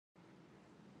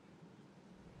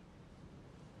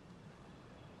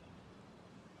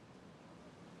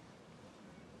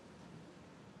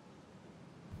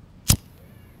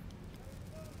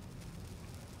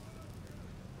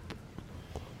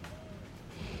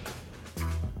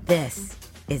This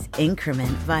is Increment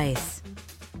Vice.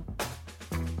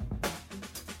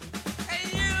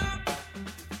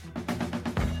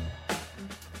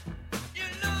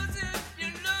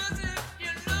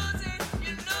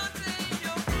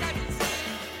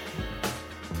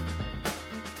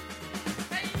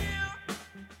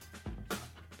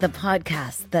 The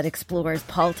podcast that explores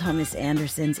Paul Thomas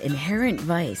Anderson's inherent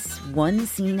vice, one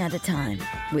scene at a time,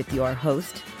 with your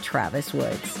host, Travis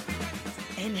Woods.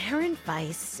 Inherent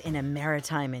vice in a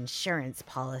maritime insurance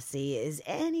policy is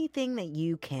anything that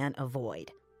you can't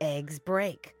avoid. Eggs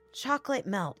break, chocolate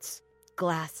melts,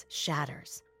 glass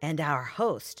shatters, and our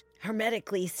host,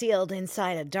 hermetically sealed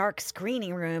inside a dark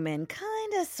screening room and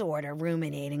kinda sorta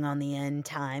ruminating on the end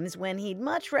times when he'd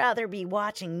much rather be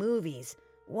watching movies,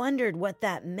 wondered what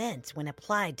that meant when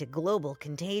applied to global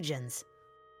contagions.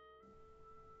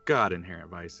 God,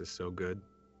 Inherent Vice is so good.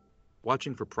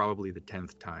 Watching for probably the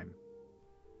 10th time.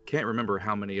 Can't remember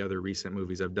how many other recent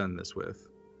movies I've done this with.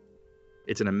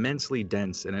 It's an immensely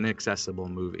dense and inaccessible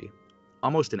movie.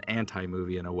 Almost an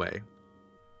anti-movie in a way.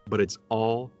 But it's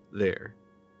all there.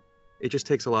 It just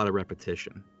takes a lot of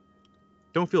repetition.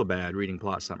 Don't feel bad reading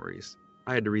plot summaries.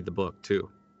 I had to read the book too.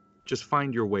 Just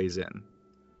find your ways in.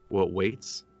 What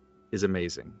waits is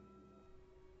amazing.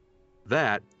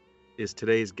 That is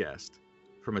today's guest,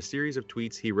 from a series of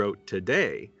tweets he wrote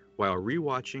today while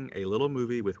rewatching a little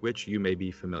movie with which you may be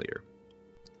familiar.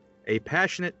 A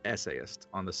passionate essayist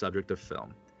on the subject of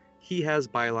film, he has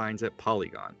bylines at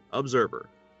Polygon, Observer,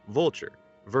 Vulture,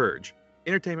 Verge,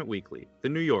 Entertainment Weekly, The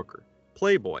New Yorker,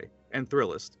 Playboy, and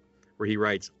Thrillist, where he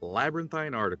writes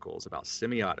labyrinthine articles about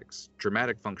semiotics,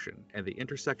 dramatic function, and the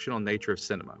intersectional nature of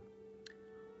cinema.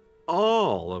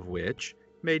 All of which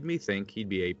made me think he'd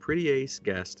be a pretty ace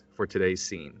guest for today's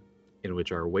scene, in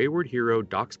which our wayward hero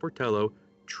Doc Sportello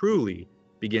truly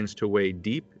begins to wade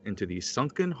deep into the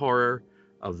sunken horror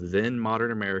of then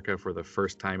modern America for the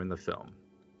first time in the film.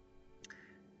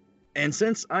 And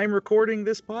since I'm recording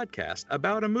this podcast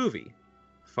about a movie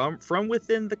from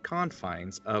within the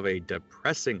confines of a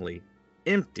depressingly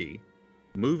empty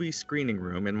movie screening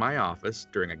room in my office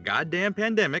during a goddamn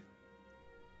pandemic,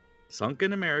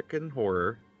 sunken American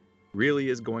horror really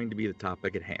is going to be the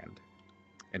topic at hand.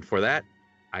 And for that,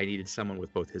 I needed someone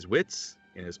with both his wits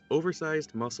and his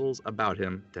oversized muscles about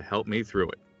him to help me through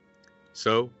it.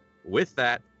 So, with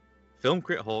that, Film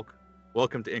Crit Hulk,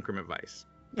 welcome to Increment Vice.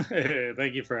 Hey,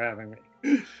 thank you for having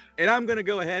me. And I'm going to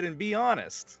go ahead and be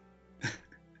honest.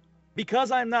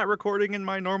 Because I'm not recording in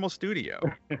my normal studio,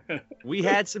 we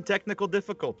had some technical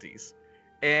difficulties.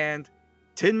 And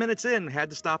 10 minutes in, had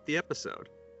to stop the episode.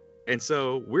 And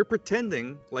so we're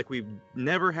pretending like we've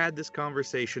never had this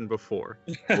conversation before.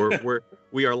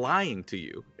 We are lying to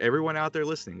you. Everyone out there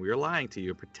listening, we are lying to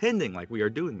you, pretending like we are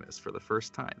doing this for the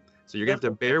first time. So you're going to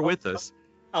have to bear with us.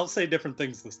 I'll say different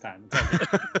things this time.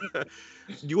 Do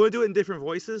you want to do it in different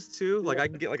voices too? Like I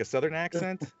can get like a southern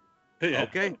accent? Yeah.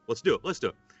 Okay, let's do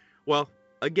it. Well,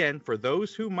 again, for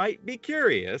those who might be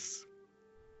curious,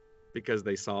 because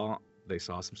they saw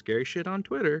some scary shit on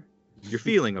Twitter, you're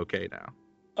feeling okay now.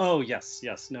 Oh yes,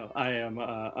 no, I am.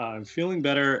 I'm feeling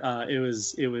better. It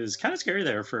was kind of scary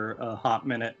there for a hot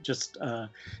minute. Just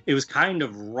it was kind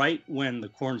of right when the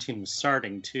quarantine was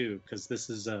starting too, because this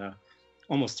is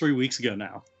almost 3 weeks ago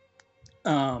now.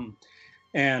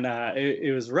 And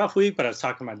it was a rough week, but I was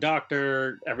talking to my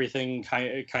doctor. Everything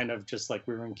kind of just like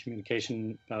we were in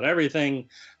communication about everything,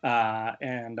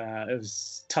 and it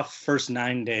was tough first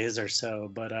 9 days or so.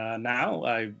 But now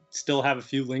I still have a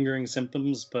few lingering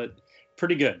symptoms, but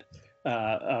pretty good.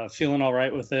 Feeling all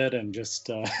right with it and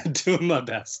just doing my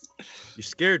best. You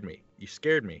scared me. You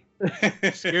scared me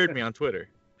on Twitter.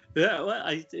 Yeah, well,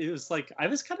 it was like I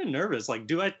was kind of nervous. Like,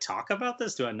 do I talk about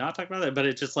this? Do I not talk about it? But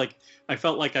it just like I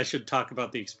felt like I should talk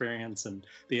about the experience and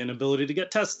the inability to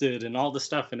get tested and all the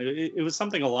stuff. And it was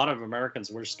something a lot of Americans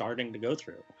were starting to go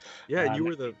through. Yeah, you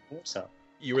were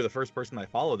the first person I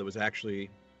followed that was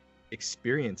actually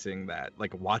experiencing that,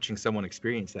 like watching someone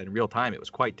experience that in real time. It was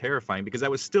quite terrifying because I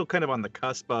was still kind of on the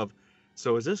cusp of,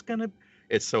 so is this gonna?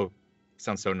 It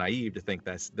sounds so naive to think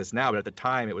this now, but at the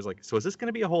time it was like, so is this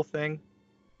gonna be a whole thing?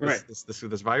 Right.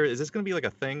 This virus, is this going to be like a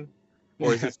thing,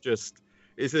 or is this just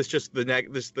the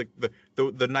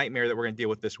nightmare that we're going to deal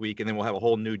with this week, and then we'll have a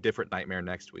whole new different nightmare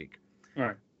next week? All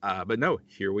right. But no,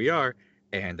 here we are,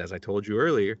 and as I told you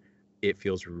earlier, it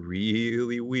feels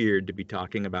really weird to be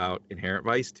talking about Inherent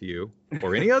Vice to you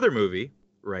or any other movie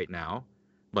right now.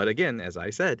 But again, as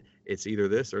I said, it's either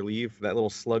this or leave that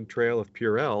little slug trail of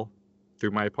Purell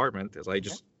through my apartment as I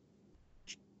just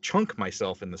chunk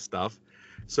myself in the stuff.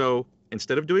 So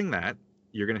instead of doing that,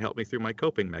 you're going to help me through my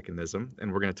coping mechanism,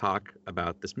 and we're going to talk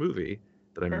about this movie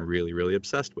that I'm really, really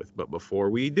obsessed with. But before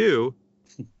we do,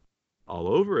 all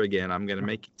over again, I'm going to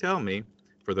make you tell me,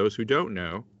 for those who don't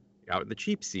know, out in the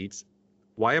cheap seats,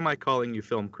 why am I calling you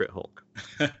Film Crit Hulk?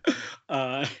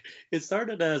 It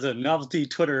started as a novelty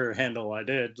Twitter handle I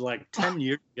did like 10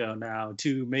 years ago now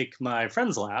to make my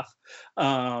friends laugh.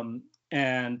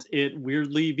 And it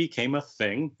weirdly became a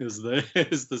thing, is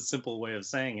the simple way of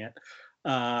saying it.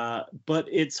 But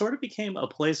it sort of became a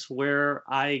place where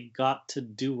I got to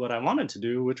do what I wanted to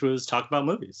do, which was talk about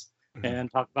movies.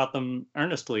 And talk about them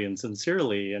earnestly and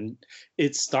sincerely. And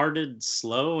it started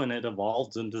slow and it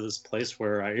evolved into this place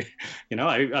where I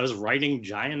was writing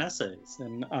giant essays.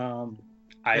 And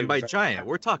by giant,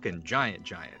 we're talking giant,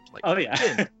 like oh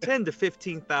yeah, 10 to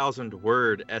 15,000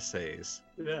 word essays.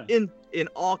 Yeah. In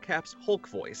all caps, Hulk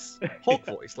voice,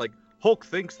 like Hulk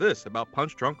thinks this about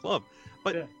Punch Drunk Love,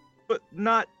 but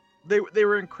not. They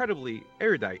were incredibly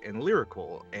erudite and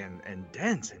lyrical and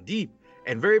dense and deep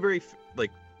and very, very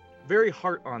very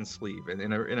heart on sleeve, and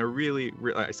in a really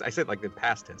I said like in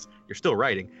past tense. You're still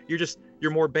writing.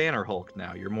 You're more Banner Hulk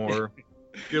now. You're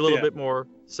a little bit more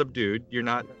subdued. You're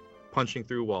not punching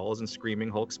through walls and screaming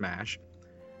Hulk smash.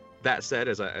 That said,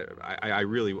 as I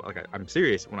really like, I'm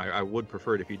serious when I would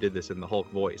prefer it if you did this in the Hulk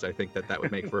voice. I think that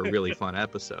would make for a really fun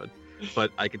episode.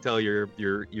 But I can tell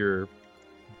you're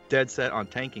dead set on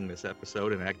tanking this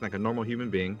episode and acting like a normal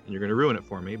human being, and you're going to ruin it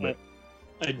for me. But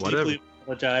I whatever. Deeply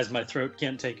apologize. My throat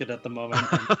can't take it at the moment.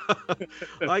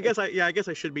 Well, I guess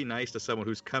I should be nice to someone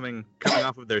who's coming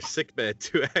off of their sickbed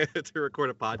to record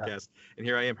a podcast, and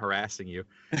here I am harassing you.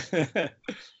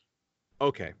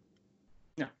 Okay.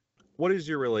 Yeah. What is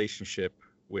your relationship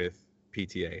with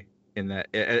PTA? In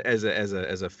that, as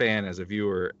a fan, as a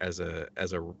viewer, as a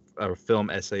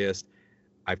film essayist,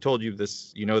 I've told you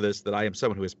this. You know this, that I am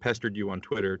someone who has pestered you on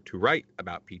Twitter to write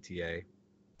about PTA.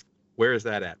 Where is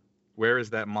that at? Where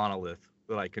is that monolith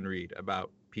that I can read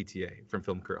about PTA from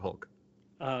Film Crit Hulk?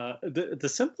 The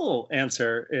simple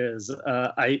answer is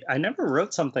I never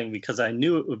wrote something because I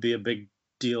knew it would be a big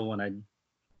deal when I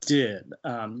did.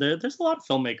 There's a lot of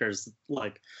filmmakers,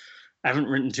 like, I haven't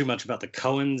written too much about the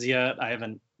Coens yet. I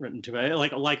haven't written too much,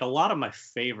 like a lot of my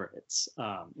favorites,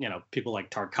 people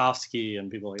like Tarkovsky and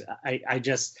people like that. I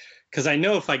just, because I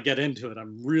know if I get into it,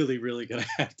 I'm really, really going to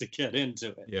have to get into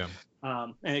it. Yeah.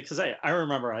 And because I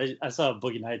remember I saw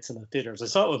Boogie Nights in the theaters. I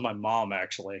saw it with my mom,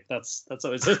 actually. That's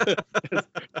always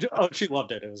oh, she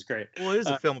loved it. It was great. Well, it is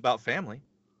a film about family.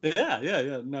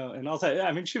 Yeah. No, and also,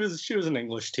 I mean, she was an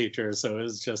English teacher, so it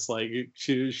was just like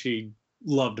she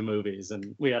loved movies,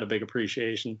 and we had a big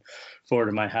appreciation for it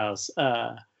in my house.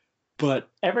 But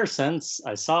ever since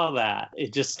I saw that,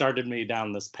 it just started me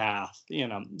down this path,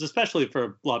 especially for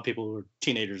a lot of people who were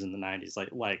teenagers in the 90s,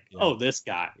 oh, this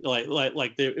guy,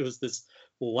 it was this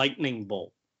lightning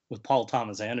bolt with Paul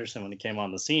Thomas Anderson when he came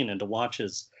on the scene, and to watch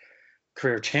his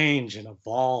career change and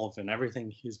evolve and everything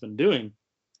he's been doing,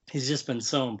 he's just been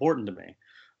so important to me.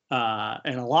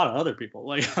 And a lot of other people,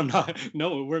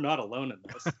 we're not alone in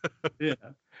this.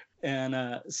 Yeah.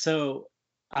 And so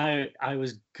I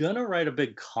was gonna write a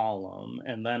big column,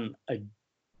 and then I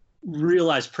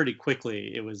realized pretty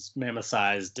quickly it was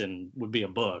mammothized and would be a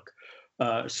book.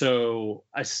 So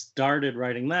I started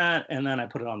writing that, and then I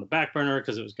put it on the back burner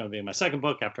because it was going to be my second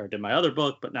book after I did my other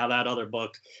book. But now that other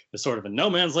book is sort of in no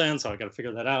man's land, so I got to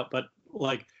figure that out. But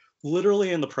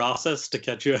literally in the process, to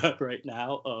catch you up right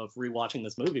now, of rewatching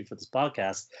this movie for this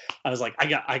podcast, I was like, I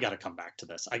got to come back to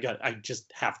this. I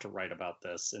just have to write about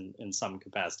this in some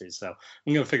capacity. So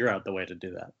I'm going to figure out the way to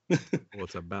do that. Well,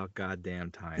 it's about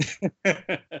goddamn time.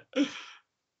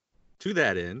 To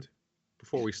that end,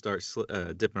 before we start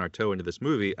dipping our toe into this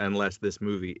movie, unless this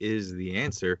movie is the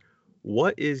answer,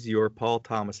 what is your Paul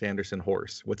Thomas Anderson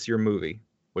horse? What's your movie?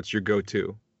 What's your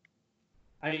go-to?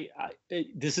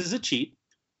 This is a cheat.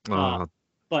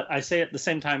 But I say at the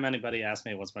same time anybody asks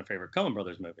me what's my favorite Coen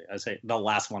Brothers movie, I say the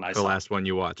last one I saw. The last one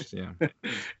you watched, yeah.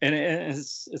 And it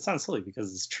sounds silly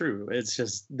because it's true. It's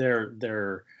just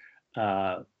they're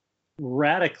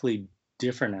radically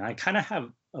different, and I kind of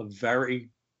have a very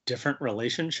different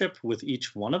relationship with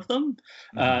each one of them.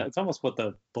 It's almost what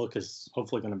the book is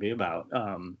hopefully going to be about.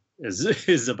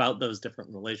 Is about those different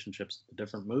relationships, the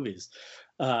different movies.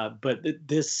 But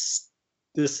this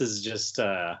is just.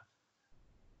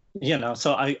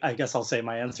 So I guess I'll say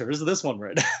my answer is this one,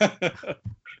 right?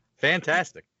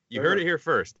 Fantastic. You heard it here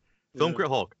first. Film Crit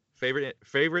Hulk, favorite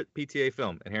PTA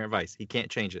film, Inherent Vice. He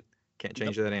can't change it. Can't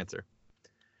change that answer.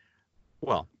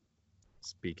 Well,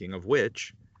 speaking of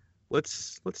which,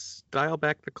 let's dial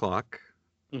back the clock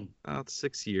about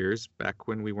 6 years, back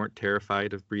when we weren't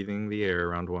terrified of breathing the air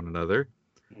around one another.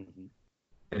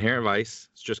 Inherent Vice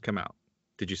has just come out.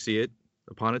 Did you see it?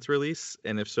 upon its release?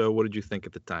 And if so, what did you think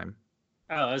at the time?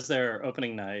 Oh, it was their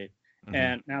opening night. Mhm.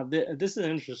 And now this is an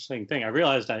interesting thing. I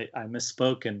realized I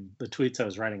misspoke in the tweets I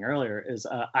was writing earlier. Is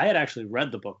I had actually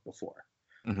read the book before,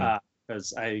 Mhm.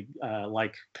 because I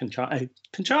like Pinchon.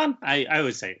 Pinchon? I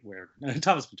always say it weird.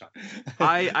 Thomas Pinchon.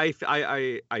 I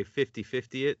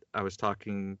 50-50 it. I was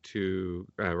talking to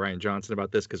Ryan Johnson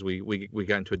about this because we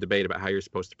got into a debate about how you're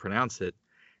supposed to pronounce it.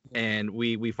 And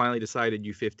we finally decided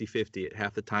you 50-50 it.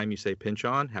 Half the time you say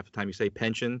Pinchon, half the time you say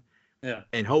pension. Yeah.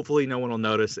 And hopefully no one will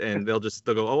notice, and they'll go,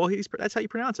 oh, well, that's how you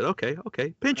pronounce it.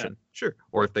 Okay, pension, ssure.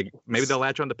 Or if maybe they'll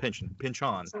latch on to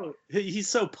pinchon. So he's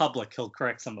so public, he'll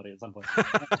correct somebody at some point.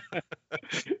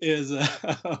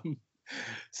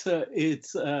 So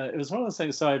it was one of those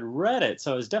things. So I'd read it,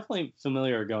 so I was definitely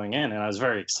familiar going in, and I was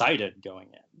very excited going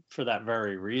in for that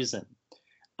very reason.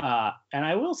 And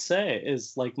I will say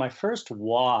is like my first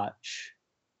watch,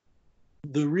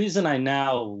 the reason I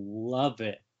now love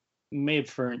it made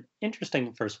for an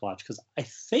interesting first watch, because I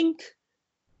think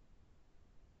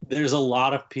there's a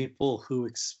lot of people who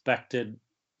expected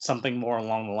something more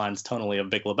along the lines tonally of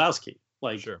Big Lebowski,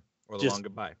 like Sure, or The Long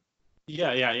Goodbye.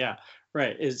 Yeah.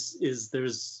 Right. Is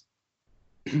there's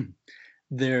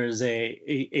there's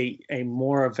a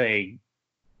more of a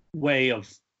way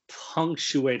of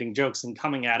punctuating jokes and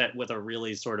coming at it with a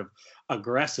really sort of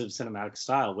aggressive cinematic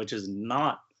style, which is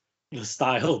not the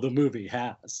style the movie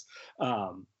has.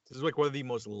 This is like one of the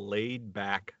most laid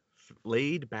back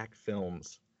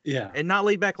films. Yeah. And not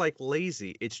laid back like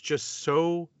lazy. It's just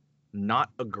so not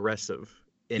aggressive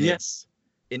in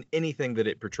in anything that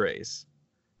it portrays.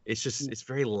 It's just it's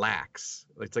very lax.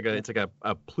 It's like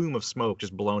a plume of smoke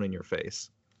just blown in your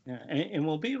face. Yeah, and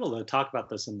we'll be able to talk about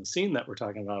this in the scene that we're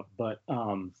talking about. But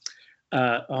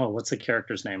what's the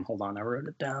character's name? Hold on, I wrote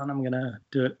it down. I'm gonna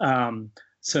do it.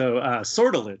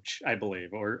 Sortilege, I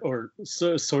believe, or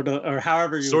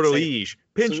however you Sortilege,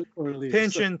 pinch, Sortilege.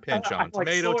 pension, pinchon,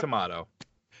 tomato, tomato.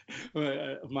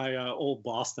 My old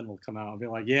Boston will come out and be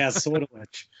like, yeah,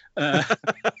 Sortilege.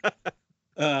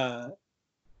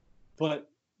 But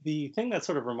the thing that's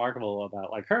sort of remarkable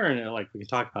about like her, and like we can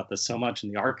talk about this so much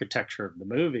in the architecture of the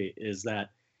movie, is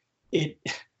that it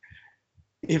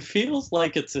feels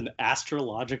like it's an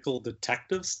astrological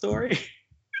detective story.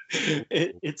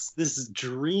 It's this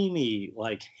dreamy,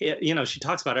 like, she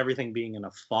talks about everything being in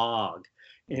a fog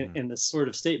in this sort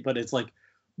of state, but it's like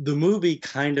the movie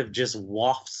kind of just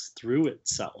wafts through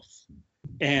itself.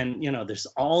 And, there's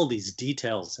all these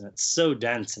details, and it's so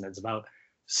dense, and it's about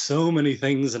so many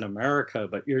things in America,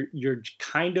 but you're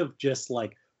kind of just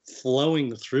like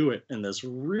flowing through it in this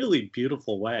really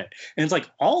beautiful way. And it's like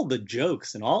all the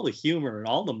jokes and all the humor and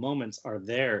all the moments are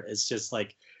there. It's just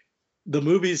like the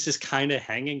movie's just kind of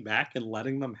hanging back and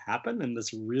letting them happen in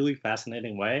this really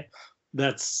fascinating way.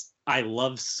 I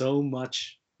love so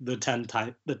much the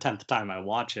 10th time I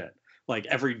watch it. Like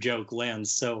every joke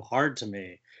lands so hard to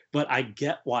me, but I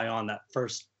get why on that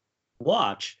first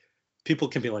watch people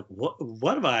can be like,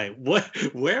 what am I?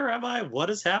 Where am I? What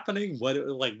is happening? What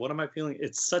am I feeling?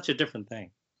 It's such a different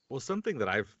thing. Well, something that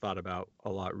I've thought about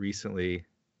a lot recently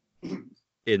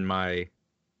in my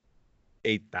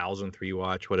 8,000th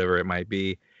rewatch, whatever it might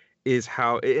be, is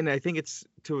how, and I think it's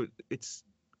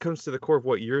comes to the core of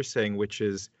what you're saying, which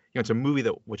is, it's a movie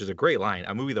which is a great line,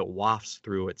 a movie that wafts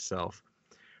through itself.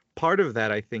 Part of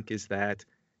that, I think, is that,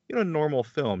 normal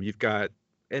film, you've got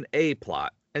an A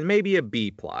plot and maybe a B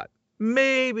plot,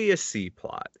 maybe a C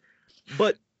plot,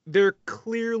 but they're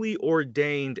clearly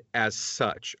ordained as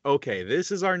such. Okay,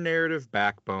 this is our narrative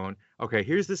backbone. Okay,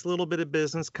 here's this little bit of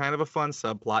business, kind of a fun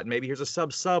subplot. Maybe here's a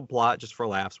subplot just for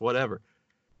laughs, whatever.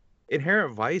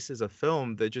 Inherent Vice is a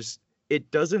film that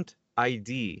it doesn't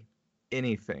ID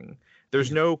anything.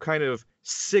 There's no kind of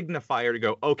signifier to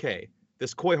go, okay,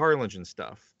 this Coy Harlingen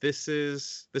stuff, this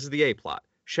is the A plot.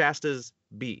 Shasta's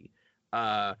B.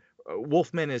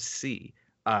 Wolfman is C.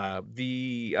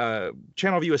 The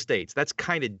Channelview Estates, that's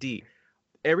kind of D.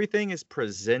 Everything is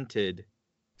presented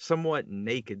somewhat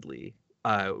nakedly,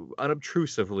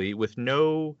 unobtrusively, with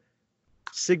no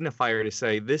signifier to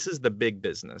say this is the big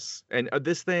business, and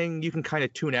this thing you can kind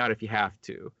of tune out if you have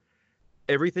to.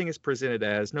 Everything is presented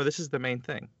as, no, this is the main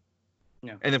thing.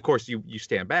 Yeah. And of course you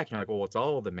stand back and you're like, well, it's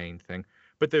all the main thing,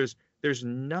 but there's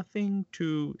nothing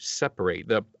to separate.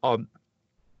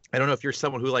 I don't know if you're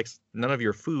someone who likes none of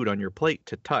your food on your plate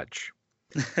to touch,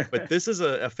 but this is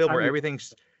a film where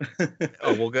everything's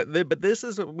but this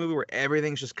is a movie where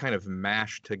everything's just kind of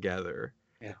mashed together.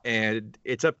 Yeah. And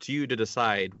it's up to you to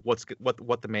decide what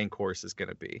the main course is going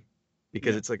to be,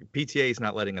 because it's like PTA is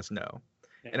not letting us know.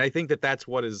 Yeah. And I think that's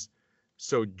what is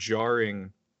so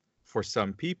jarring for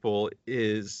some people,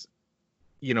 is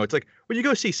it's like when you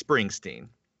go see Springsteen,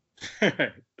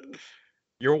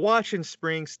 you're watching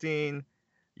Springsteen,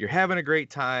 you're having a great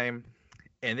time,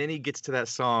 and then he gets to that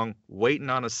song, Waiting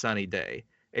on a Sunny Day,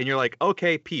 and you're like,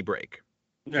 okay, pee break.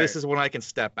 Right. This is when I can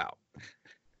step out.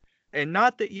 And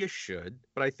not that you should,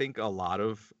 but I think a lot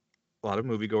of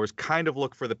moviegoers kind of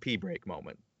look for the pee break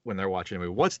moment when they're watching a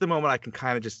movie. What's the moment I can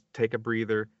kind of just take a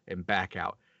breather and back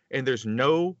out? And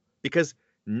because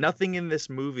nothing in this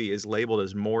movie is labeled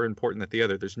as more important than the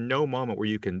other. There's no moment where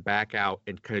you can back out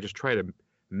and kind of just try to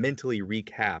mentally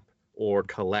recap or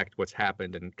collect what's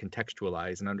happened and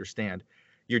contextualize and understand.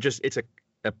 It's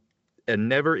a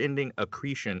never-ending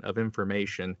accretion of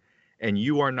information, and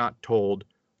you are not told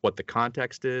what the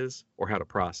context is or how to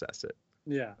process it.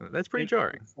 Yeah. That's pretty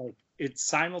jarring. It's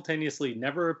simultaneously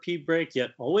never a pee break,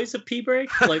 yet always a pee break.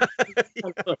 Like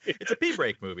it's a pee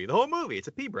break movie. The whole movie, it's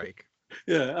a pee break.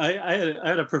 Yeah, I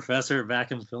had a professor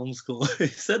back in film school. He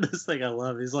said this thing I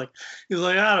love. He's like,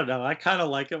 I don't know. I kind of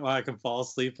like it when I can fall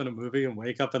asleep in a movie and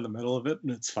wake up in the middle of it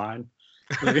and it's fine.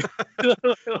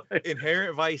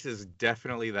 Inherent Vice is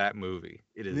definitely that movie.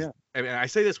 It is. Yeah. I mean, I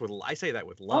say that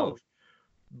with love.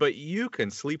 But you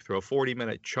can sleep through a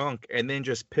 40-minute chunk and then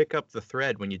just pick up the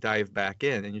thread when you dive back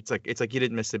in, and it's like you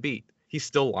didn't miss a beat. He's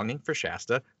still longing for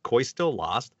Shasta. Coy's still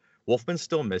lost. Wolfman's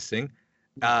still missing.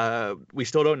 We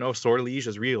still don't know if Sortilege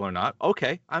is real or not.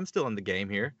 Okay, I'm still in the game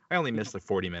here. I only missed like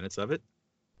 40 minutes of it.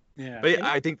 Yeah. But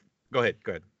I think go ahead.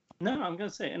 No, I'm gonna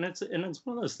say, and it's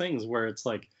one of those things where it's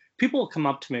like people come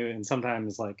up to me and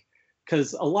sometimes like,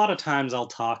 because a lot of times I'll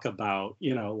talk about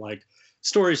like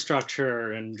story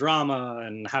structure and drama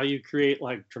and how you create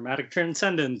like dramatic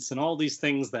transcendence and all these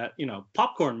things that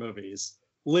popcorn movies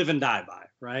live and die by,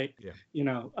 right? Yeah.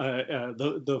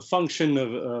 The function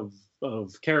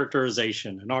of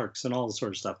characterization and arcs and all this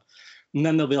sort of stuff. And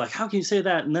then they'll be like, how can you say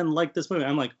that? And then like this movie,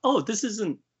 I'm like, oh, this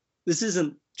isn't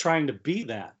trying to be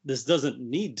that. This doesn't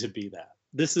need to be that.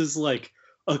 This is like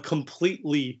a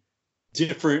completely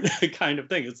different kind of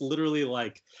thing. It's literally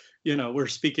like, we're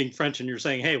speaking French and you're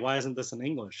saying, hey, why isn't this in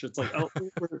English? It's like, oh,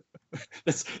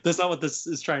 that's not what this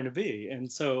is trying to be.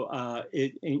 And so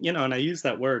and I use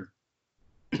that word,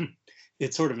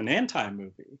 it's sort of an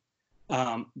anti-movie.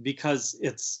 Because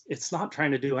it's not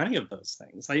trying to do any of those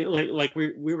things. Like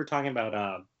we were talking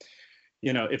about,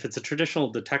 if it's a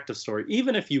traditional detective story,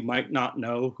 even if you might not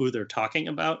know who they're talking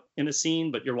about in a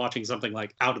scene, but you're watching something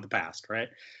like Out of the Past, right?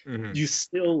 Mm-hmm. You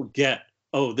still get,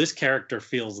 oh, this character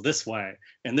feels this way,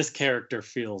 and this character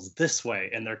feels this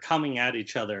way, and they're coming at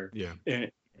each other. Yeah.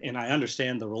 And I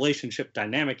understand the relationship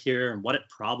dynamic here and what it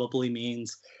probably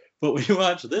means. But when you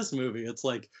watch this movie, it's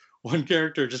like, one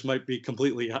character just might be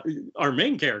completely, our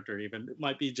main character even,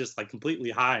 might be just like completely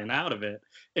high and out of it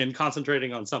and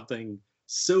concentrating on something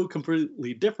so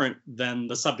completely different than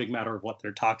the subject matter of what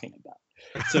they're talking about.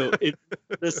 So it's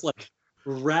this like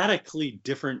radically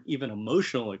different, even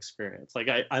emotional experience. Like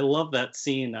I love that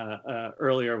scene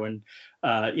earlier when,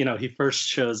 he first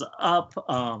shows up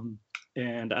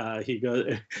and he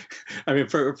goes, I mean,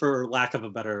 for lack of a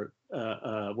better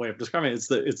way of describing it,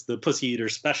 it's the Pussy Eater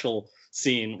special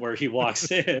scene where he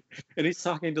walks in and he's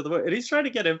talking to and he's trying to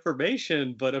get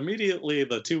information, but immediately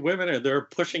the two women they're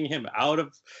pushing him out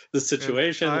of the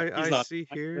situation. I see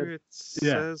here it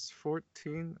says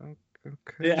 14.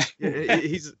 Okay. Yeah.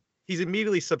 He's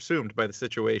immediately subsumed by the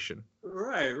situation.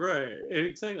 Right,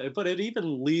 exactly. But it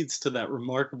even leads to that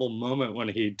remarkable moment when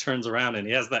he turns around and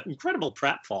he has that incredible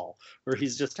pratfall where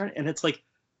he's just turning, and it's like,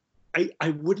 I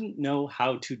wouldn't know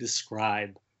how to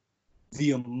describe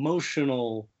the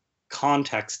emotional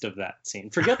context of that scene.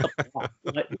 Forget the plot.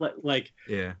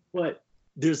 Yeah. But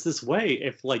there's this way,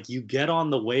 if like you get on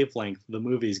the wavelength the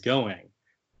movie's going,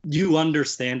 you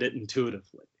understand it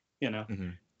intuitively, Mm-hmm.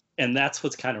 And that's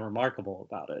what's kind of remarkable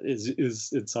about it. Is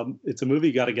it's a movie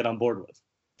you got to get on board with.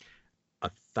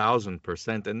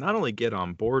 1,000%, and not only get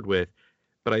on board with,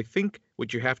 but I think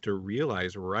what you have to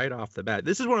realize right off the bat,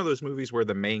 this is one of those movies where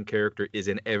the main character is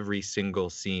in every single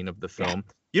scene of the film.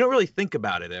 Yeah. You don't really think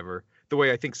about it ever the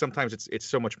way I think sometimes it's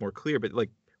so much more clear. But like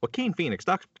Joaquin Phoenix,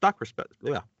 Doc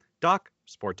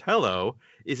Sportello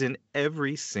is in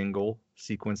every single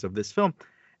sequence of this film,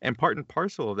 and part and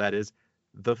parcel of that is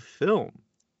the film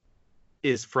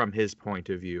is from his point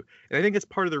of view. And I think it's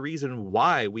part of the reason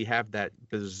why we have that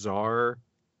bizarre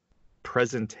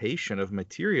presentation of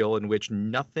material in which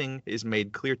nothing is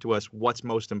made clear to us what's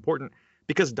most important,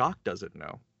 because Doc doesn't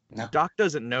know. No. Doc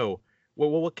doesn't know, well,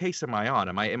 what case am I on?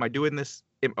 Am I doing this?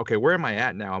 Okay, where am I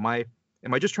at now? Am I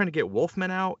just trying to get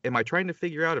Wolfman out? Am I trying to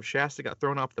figure out if Shasta got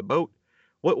thrown off the boat?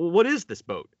 What is this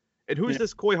boat? And who's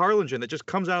this Coy Harlingen that just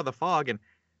comes out of the fog and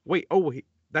wait,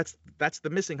 that's the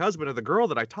missing husband of the girl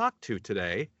that I talked to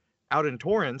today out in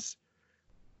Torrance.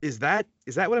 Is that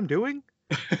what I'm doing?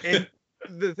 And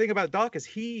the thing about Doc is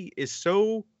he is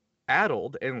so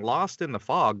addled and lost in the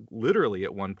fog, literally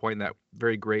at one point in that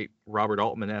very great Robert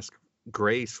Altman-esque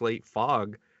gray slate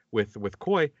fog with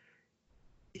Coy.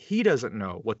 He doesn't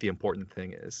know what the important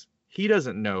thing is. He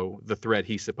doesn't know the thread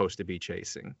he's supposed to be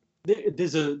chasing.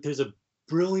 There's a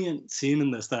brilliant scene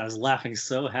in this that I was laughing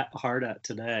so hard at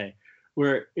today,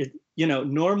 where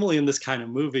normally in this kind of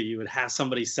movie you would have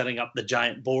somebody setting up the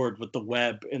giant board with the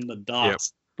web and the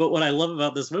dots. Yep. But what I love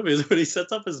about this movie is when he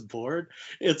sets up his board,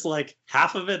 it's like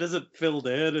half of it isn't filled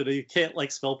in, and he can't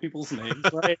like spell people's names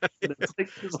right. And it's like,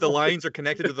 the lines are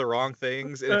connected to the wrong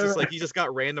things, and it's just like he just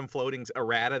got random floating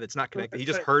errata that's not connected. He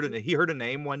just heard a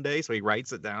name one day, so he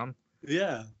writes it down.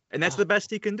 Yeah, and that's the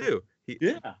best he can do.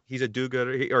 He's a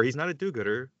do-gooder, or he's not a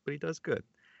do-gooder, but he does good.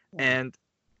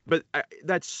 But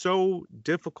that's so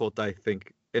difficult, I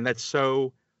think, and that's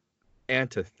so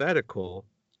antithetical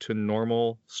to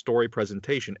normal story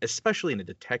presentation, especially in a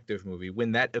detective movie,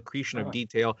 when that accretion of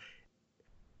detail,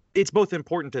 it's both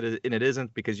important and it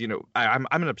isn't, because I'm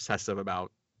an obsessive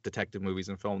about detective movies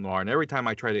and film noir, and every time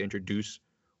I try to introduce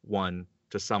one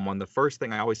to someone, the first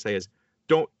thing I always say is,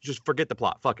 don't just forget the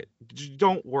plot. Fuck it. Just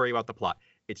don't worry about the plot.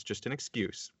 It's just an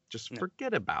excuse. Just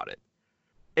forget about it.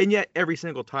 And yet every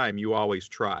single time you always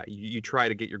try. You try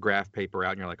to get your graph paper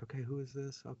out and you're like, okay, who is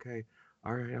this? Okay.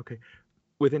 All right. Okay.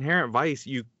 With Inherent Vice,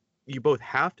 you both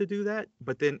have to do that,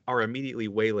 but then are immediately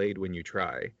waylaid when you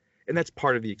try. And that's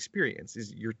part of the experience,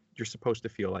 is you're supposed to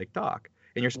feel like Doc.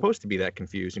 And you're supposed to be that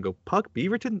confused and go, Puck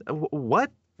Beaverton?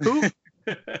 What? Who?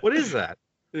 What is that?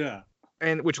 Yeah.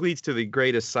 And which leads to the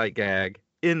greatest sight gag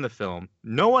in the film.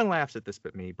 No one laughs at this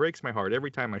but me. Breaks my heart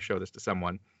every time I show this to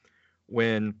someone.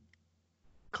 When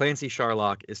Clancy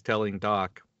Sharlock is telling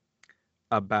Doc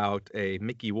about a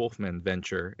Mickey Wolfman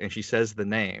venture, and she says the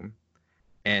name,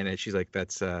 and she's like,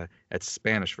 that's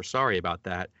Spanish for sorry about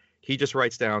that. He just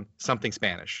writes down something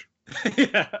Spanish.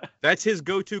 Yeah. That's his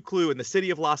go-to clue in the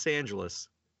city of Los Angeles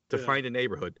to find a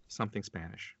neighborhood, something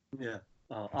Spanish. Yeah.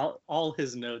 All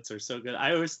his notes are so good.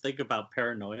 I always think about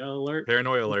Paranoia Alert.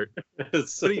 Paranoia Alert.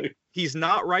 So, but he's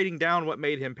not writing down what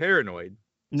made him paranoid.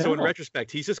 No. So in retrospect,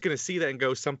 he's just going to see that and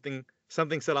go, something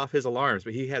set off his alarms,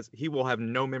 but he will have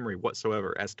no memory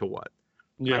whatsoever as to what.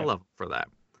 Yeah. I love him for that.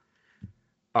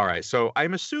 All right, so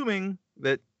I'm assuming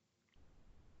that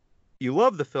you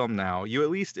love the film now. You at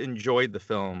least enjoyed the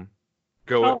film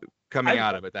coming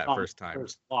out of it that first time.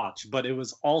 First watch, but it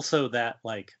was also that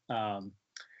like I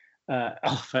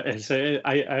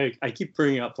keep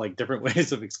bringing up like different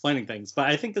ways of explaining things, but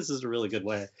I think this is a really good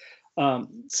way.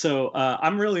 So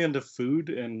I'm really into food,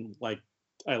 and like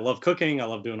I love cooking. I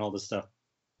love doing all this stuff.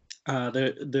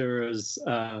 There was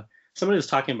somebody was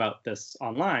talking about this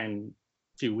online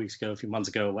a few months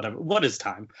ago, whatever. What is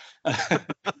time?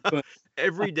 But,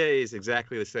 every day is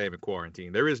exactly the same in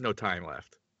quarantine. There is no time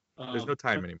left. There's no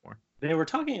time anymore. They were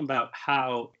talking about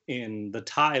how in the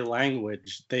Thai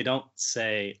language, they don't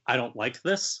say, I don't like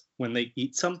this when they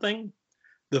eat something.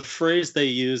 The phrase they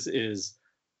use is,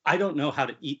 I don't know how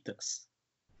to eat this.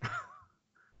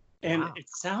 And It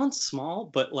sounds small,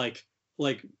 but like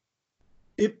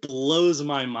it blows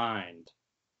my mind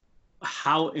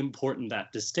how important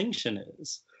that distinction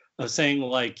is, of saying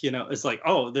like, it's like,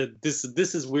 oh, this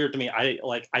is weird to me. I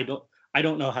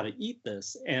don't know how to eat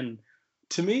this. And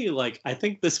to me, like, I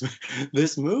think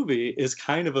this movie is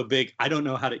kind of a big, I don't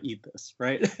know how to eat this,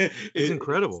 right? It's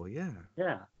incredible. Yeah.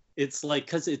 Yeah. It's like,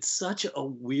 because it's such a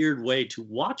weird way to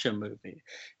watch a movie.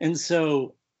 And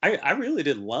so I really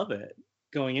did love it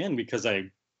going in, because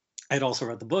I'd also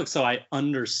read the book. So I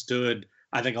understood,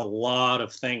 I think, a lot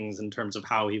of things in terms of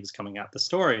how he was coming at the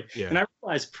story. Yeah. And I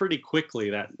realized pretty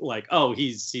quickly that like, oh,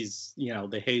 he's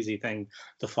the hazy thing,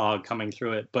 the fog coming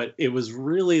through it. But it was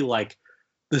really like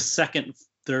the second,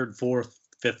 third, fourth,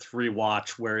 fifth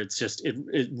rewatch where it's just,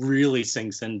 it really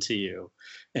sinks into you,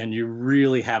 and you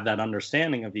really have that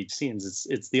understanding of each scene.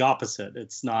 It's the opposite.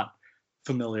 It's not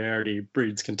familiarity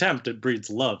breeds contempt. It breeds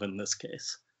love in this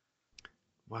case.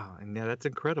 Wow. And yeah, that's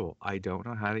incredible. I don't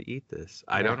know how to eat this.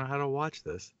 I don't know how to watch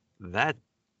this. God,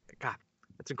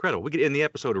 that's incredible. We could end the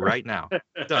episode right now.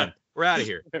 Done. We're out of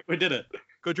here. We did it.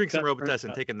 Go drink some Robitussin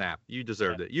and take a nap. You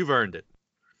deserved it. You've earned it.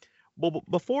 Well,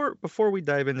 before we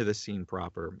dive into the scene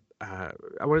proper, I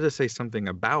wanted to say something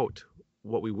about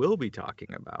what we will be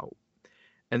talking about.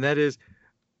 And that is,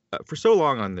 for so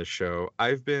long on this show,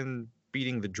 I've been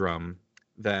beating the drum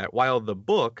that while the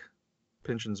book,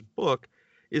 Pynchon's book,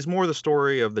 is more the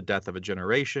story of the death of a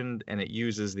generation, and it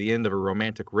uses the end of a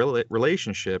romantic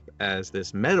relationship as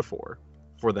this metaphor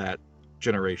for that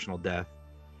generational death,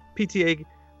 PTA,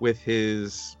 with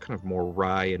his kind of more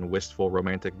wry and wistful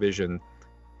romantic vision,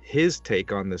 his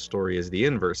take on this story is the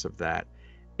inverse of that,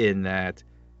 in that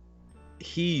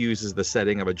he uses the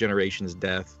setting of a generation's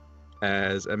death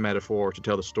as a metaphor to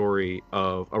tell the story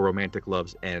of a romantic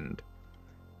love's end.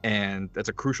 And that's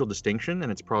a crucial distinction,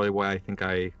 and it's probably why I think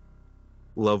I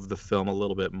love the film a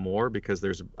little bit more, because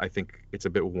I think it's a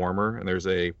bit warmer and there's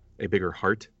a bigger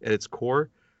heart at its core.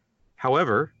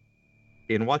 However,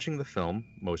 in watching the film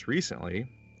most recently,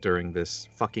 during this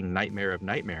fucking nightmare of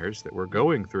nightmares that we're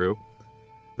going through,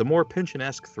 the more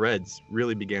Pynchon-esque threads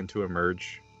really began to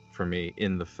emerge for me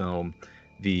in the film.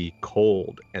 The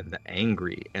cold and the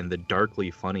angry and the darkly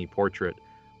funny portrait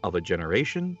of a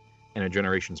generation and a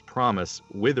generation's promise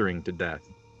withering to death.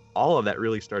 All of that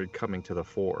really started coming to the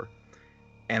fore.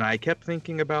 And I kept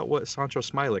thinking about what Sancho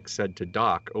Smilik said to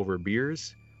Doc over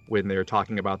beers when they were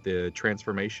talking about the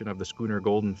transformation of the schooner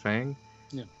Golden Fang.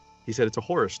 Yeah. He said it's a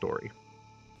horror story.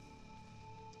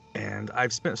 And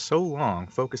I've spent so long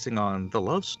focusing on the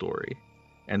love story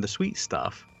and the sweet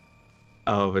stuff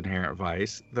of Inherent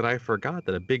Vice that I forgot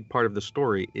that a big part of the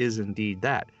story is indeed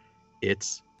that.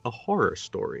 It's a horror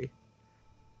story.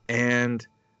 And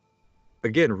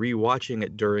again, rewatching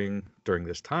it during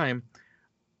this time,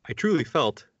 I truly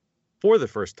felt for the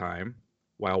first time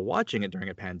while watching it during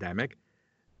a pandemic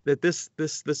that this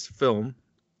film,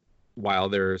 while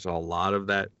there's a lot of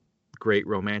that great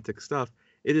romantic stuff,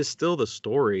 it is still the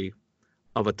story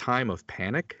of a time of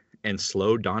panic and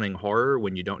slow dawning horror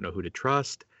when you don't know who to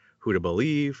trust, who to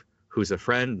believe, who's a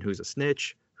friend and who's a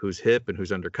snitch, who's hip and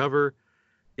who's undercover.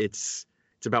 It's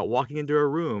about walking into a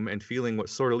room and feeling what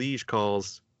Sortilege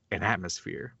calls an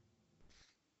atmosphere.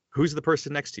 Who's the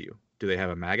person next to you? Do they have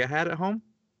a MAGA hat at home?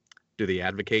 Do they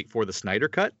advocate for the Snyder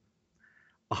Cut?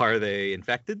 Are they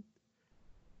infected?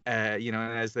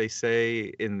 As they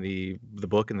say in the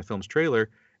book and the film's trailer,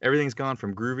 everything's gone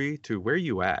from groovy to where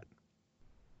you at.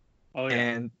 Oh yeah.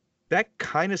 And that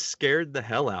kind of scared the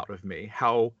hell out of me.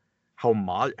 How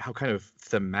kind of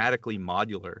thematically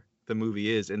modular the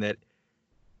movie is, in that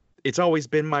it's always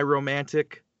been my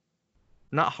romantic,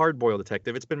 not hard-boiled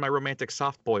detective, it's been my romantic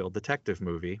soft-boiled detective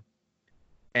movie.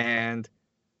 And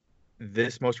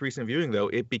this most recent viewing, though,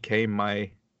 it became my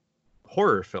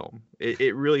horror film.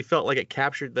 It really felt like it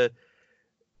captured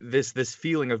this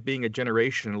feeling of being a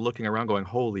generation and looking around going,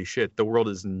 holy shit, the world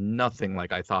is nothing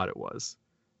like I thought it was.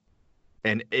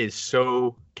 And is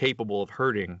so capable of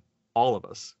hurting all of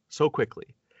us so quickly.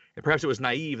 And perhaps it was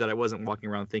naive that I wasn't walking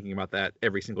around thinking about that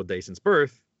every single day since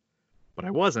birth, but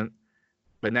I wasn't.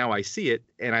 But now I see it,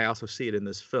 and I also see it in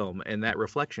this film, and that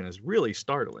reflection is really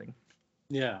startling.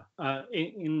 Yeah.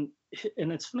 And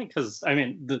it's funny because, I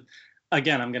mean,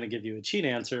 again, I'm going to give you a cheat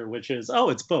answer, which is,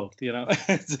 it's both,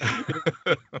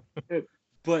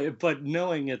 but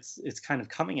knowing it's kind of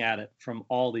coming at it from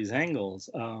all these angles,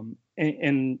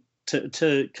 and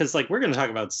because like we're going to talk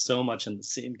about so much in the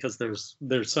scene because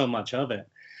there's so much of it.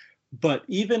 But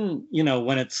even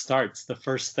when it starts, the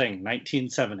first thing,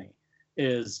 1970,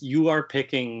 is you are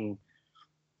picking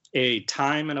a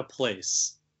time and a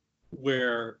place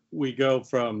where we go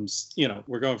from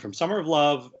we're going from Summer of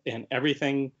Love and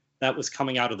everything that was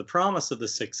coming out of the promise of the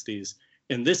 60s,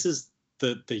 and this is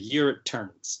the year it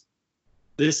turns.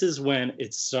 This is when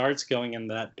it starts going in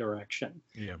that direction.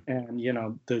 Yeah. And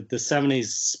the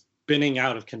 70s spinning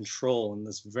out of control in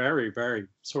this very, very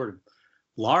sort of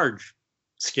large,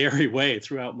 scary way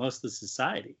throughout most of the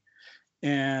society.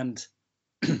 And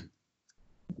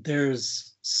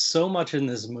there's so much in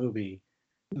this movie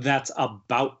that's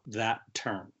about that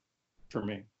turn for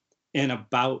me, and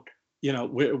about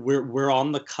we're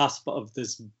on the cusp of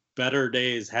this better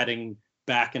days heading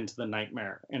back into the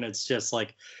nightmare, and it's just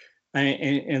like,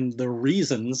 and the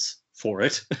reasons for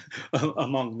it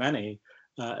among many,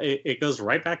 it goes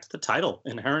right back to the title.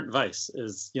 Inherent Vice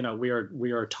is,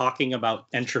 we are talking about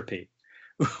entropy.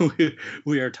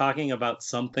 We are talking about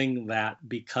something that,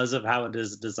 because of how it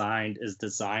is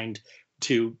designed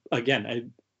to,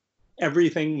 again,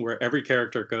 everything where every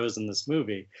character goes in this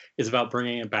movie is about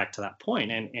bringing it back to that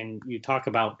point. And you talk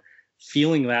about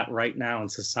feeling that right now in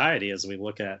society as we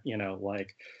look at,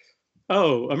 like,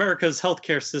 oh, America's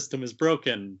healthcare system is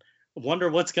broken. Wonder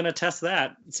what's going to test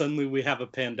that. Suddenly we have a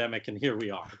pandemic and here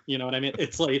we are. You know what I mean?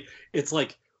 It's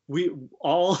like we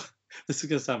all, this is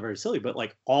going to sound very silly, but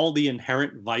like all the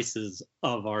inherent vices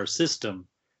of our system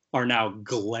are now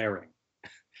glaring.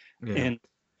 Yeah. And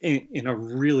in a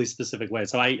really specific way.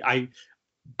 So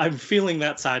I'm feeling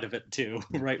that side of it too,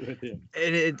 right with you.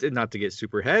 And not to get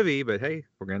super heavy, but hey,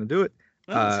 we're going to do it.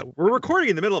 We're recording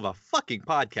in the middle of a fucking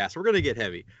podcast. We're going to get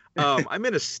heavy. I'm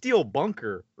in a steel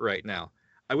bunker right now.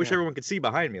 I wish everyone could see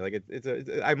behind me. Like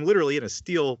I'm literally in a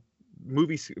steel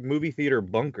movie theater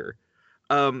bunker.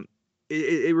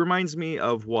 It reminds me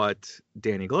of what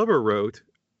Danny Glover wrote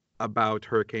about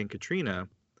Hurricane Katrina,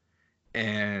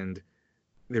 and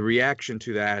the reaction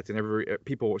to that, and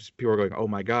people are going, "Oh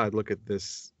my God, look at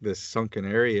this sunken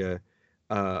area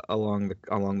along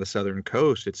the southern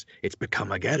coast. It's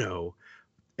become a ghetto."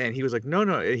 And he was like, "No,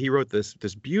 no." He wrote this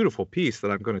beautiful piece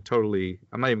that I'm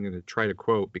not even going to try to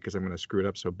quote because I'm going to screw it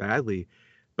up so badly.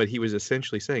 But he was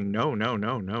essentially saying, "No, no,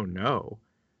 no, no, no.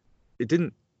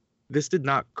 This did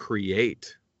not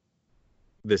create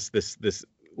this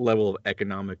level of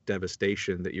economic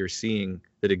devastation that you're seeing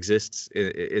that exists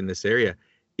in this area.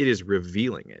 It is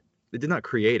revealing it. It did not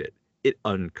create it. It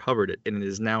uncovered it, and it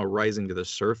is now rising to the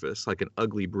surface like an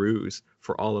ugly bruise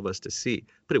for all of us to see.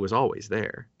 But it was always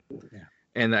there." Yeah.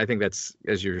 And I think that's,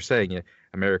 as you're saying,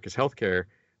 America's healthcare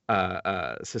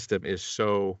system is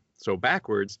so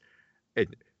backwards.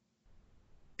 It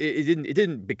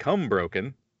didn't become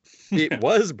broken. It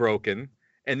was broken,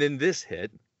 and then this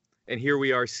hit, and here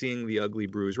we are seeing the ugly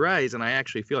bruise rise. And I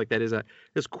actually feel like that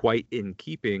is quite in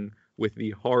keeping with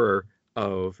the horror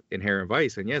of Inherent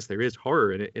Vice. And yes, there is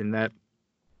horror in it. In that,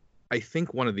 I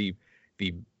think one of the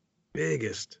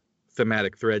biggest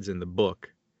thematic threads in the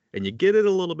book, and you get it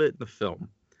a little bit in the film,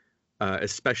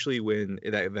 especially when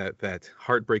that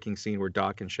heartbreaking scene where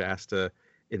Doc and Shasta,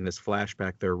 in this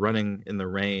flashback, they're running in the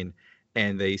rain,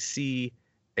 and they see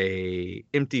a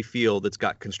empty field that's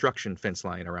got construction fence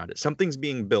line around it. Something's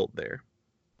being built there.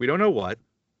 We don't know what.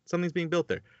 Something's being built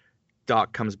there.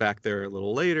 Doc comes back there a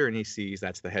little later, and he sees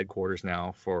that's the headquarters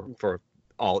now for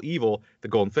all evil, the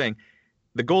Golden Fang.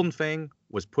 The Golden Fang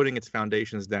was putting its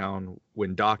foundations down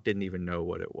when Doc didn't even know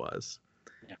what it was.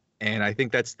 Yeah. And I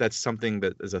think that's something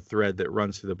that is a thread that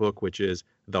runs through the book, which is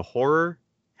the horror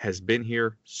has been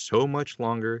here so much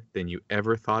longer than you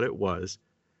ever thought it was,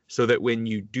 so that when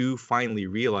you do finally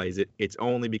realize it, it's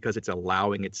only because it's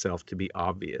allowing itself to be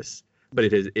obvious. But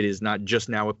it is not just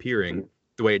now appearing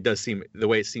the way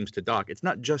it seems to Doc. It's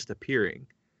not just appearing.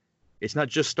 It's not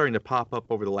just starting to pop up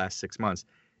over the last 6 months.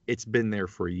 It's been there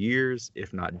for years,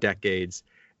 if not decades,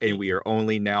 and we are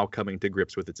only now coming to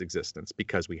grips with its existence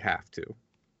because we have to.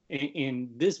 And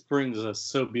this brings us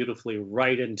so beautifully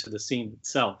right into the scene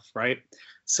itself, right?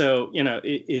 So,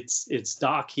 it's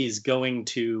Doc. He's going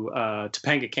to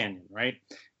Topanga Canyon, right?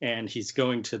 And he's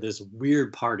going to this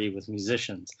weird party with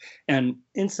musicians. And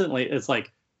instantly, it's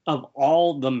like, of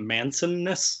all the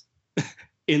Manson-ness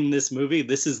in this movie,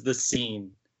 this is the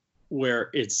scene where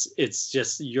it's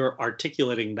just you're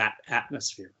articulating that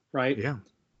atmosphere, right? Yeah.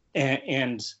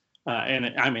 And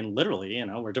I mean, literally,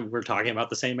 we're talking about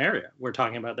the same area. We're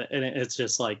talking about that, and it's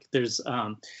just like there's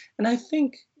and I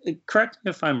think, correct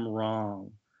me if I'm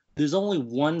wrong, there's only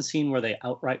one scene where they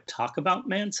outright talk about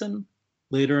Manson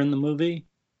later in the movie.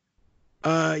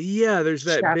 Yeah, there's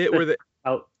that bit where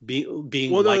out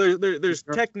being well, no, there's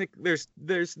technically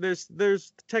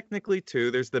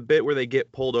two. There's the bit where they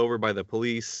get pulled over by the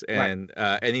police, and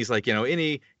and he's like,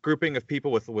 any grouping of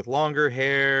people with longer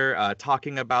hair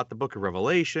talking about the Book of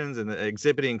Revelations and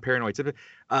exhibiting paranoid symptoms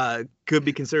could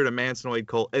be considered a Mansonoid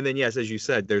cult. And then, yes, as you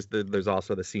said, there's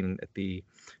also the scene at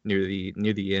near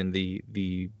the end,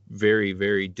 the very,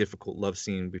 very difficult love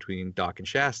scene between Doc and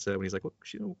Shasta, when he's like,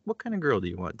 what kind of girl do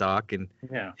you want, Doc? And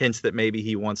hints that maybe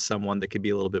he wants someone that could be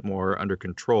a little bit more under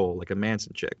control, like a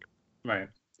Manson chick. Right.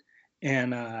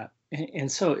 And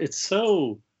so it's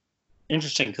so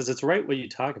interesting because it's right what you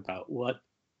talk about. What,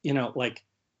 like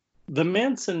the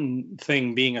Manson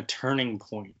thing being a turning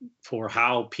point for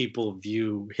how people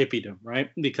view hippiedom,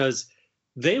 right? Because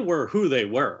they were who they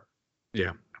were.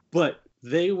 Yeah. But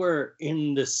they were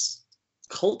in this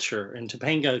culture, in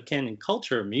Topanga Canyon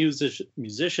culture,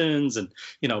 musicians and,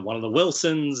 one of the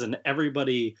Wilsons and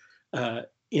everybody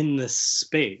in this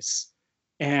space.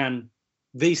 And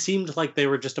they seemed like they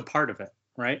were just a part of it,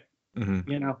 right?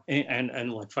 Mm-hmm.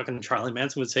 And like fucking Charlie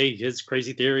Manson would say his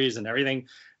crazy theories and everything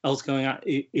else going on.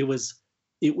 It was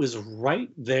right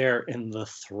there in the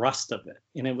thrust of it.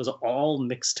 And it was all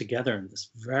mixed together in this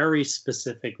very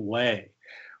specific way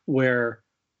where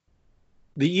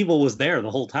the evil was there the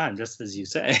whole time, just as you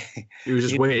say. It was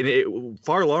just waiting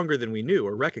far longer than we knew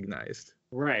or recognized.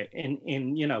 Right.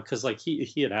 And because like he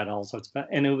had all sorts of,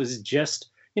 and it was just,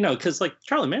 because like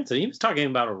Charlie Manson, he was talking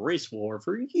about a race war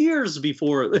for years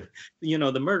before,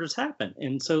 the murders happened.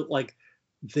 And so like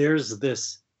there's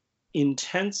this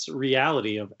intense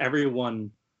reality of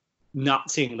everyone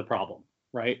not seeing the problem,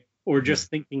 right? Or just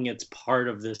thinking it's part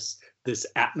of this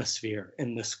atmosphere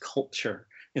and this culture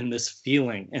and this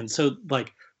feeling. And so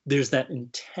like there's that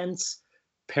intense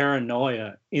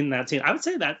paranoia in that scene. I would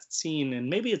say that scene, and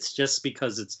maybe it's just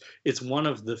because it's one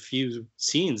of the few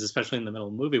scenes, especially in the middle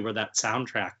of the movie, where that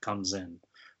soundtrack comes in,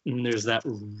 and there's that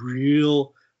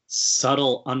real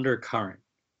subtle undercurrent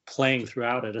playing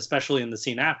throughout it, especially in the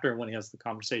scene after when he has the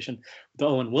conversation with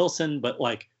Owen Wilson. But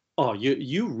like, oh,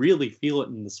 you really feel it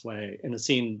in this way in a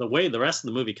scene, the way the rest of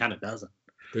the movie kind of doesn't.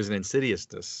 There's an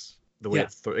insidiousness. The way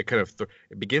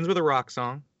it begins with a rock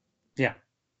song. Yeah.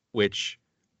 Which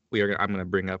I'm going to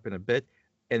bring up in a bit.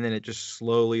 And then it just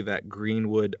slowly, that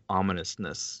Greenwood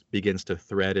ominousness begins to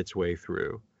thread its way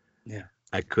through. Yeah.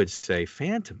 I could say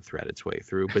phantom thread its way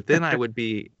through, but then I would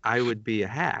be a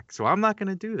hack. So I'm not going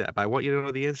to do that. But I want you to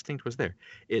know the instinct was there.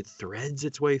 It threads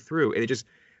its way through. And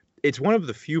it's one of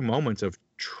the few moments of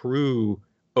true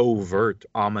overt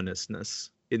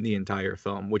ominousness in the entire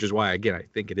film, which is why, again, I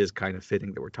think it is kind of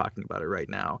fitting that we're talking about it right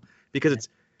now, because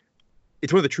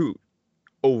it's one of the true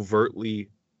overtly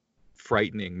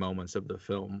frightening moments of the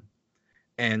film.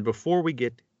 And before we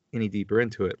get any deeper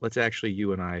into it, let's actually,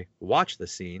 you and I, watch the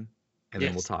scene, and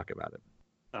then we'll talk about it.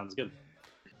 Sounds good.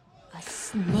 A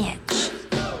snitch,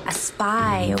 a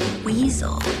spy, a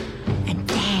weasel, and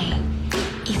dang,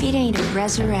 if it ain't a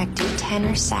resurrected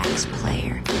tenor sax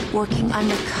player working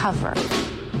undercover.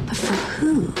 But for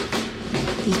who?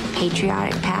 These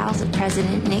patriotic pals of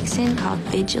President Nixon called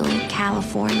Vigilant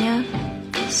California?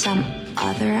 Some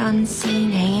other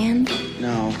unseen hand?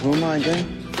 No, who am I again?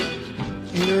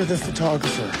 You're the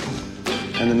photographer.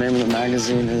 And the name of the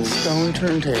magazine is Stone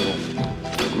Turntable.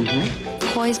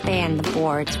 Coy's band, The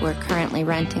Boards, were currently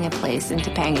renting a place in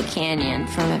Topanga Canyon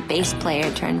from a bass player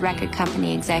turned record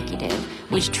company executive,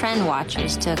 which trend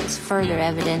watchers took as further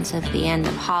evidence of the end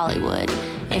of Hollywood,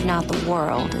 if not the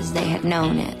world as they had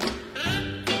known it.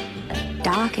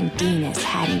 Doc and Dinas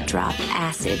hadn't dropped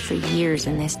acid for years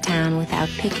in this town without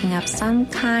picking up some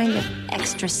kind of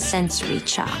extrasensory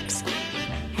chops.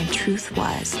 And truth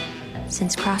was,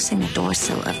 since crossing the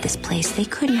doorsill of this place, they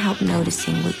couldn't help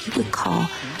noticing what you would call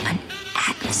an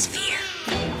atmosphere.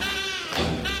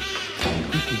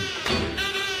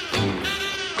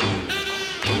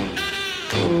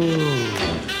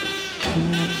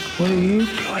 What are you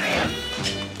doing here?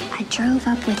 I drove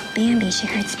up with Bambi. She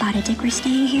heard Spotted Dick was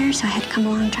staying here, so I had to come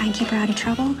along and try and keep her out of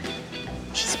trouble.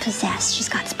 She's possessed. She's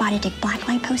got Spotted Dick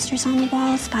blacklight posters on the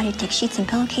wall, Spotted Dick sheets and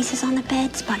pillowcases on the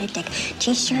bed, Spotted Dick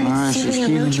t-shirts,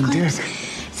 souvenir roach clips.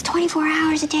 It's 24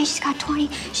 hours a day. She's got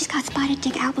Spotted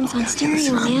Dick albums on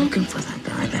stereo, man. I'm looking for that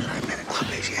guy that I met at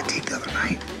Club Asiatique the other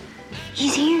night.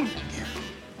 He's here. Yeah,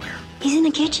 where? He's in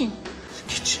the kitchen. The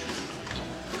kitchen.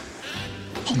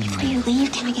 Hey, before you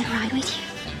leave, can I get a ride with you?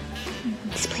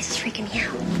 This place is freaking me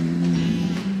out.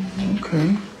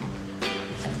 Okay.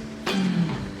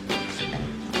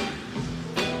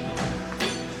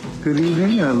 Good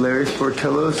evening, Larry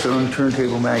Sportello, Stone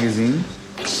Turntable Magazine.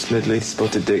 Smedley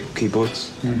Spotted Dick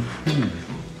keyboards.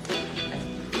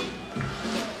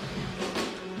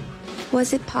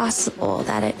 Was it possible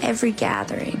that at every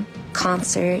gathering,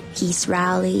 concert, peace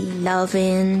rally,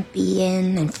 love-in,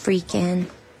 be-in, and freak-in,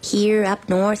 here, up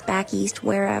north, back east,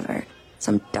 wherever,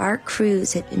 some dark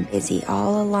crews had been busy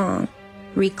all along,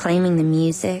 reclaiming the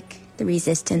music, the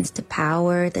resistance to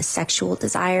power, the sexual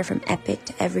desire from epic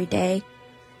to everyday,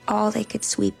 all they could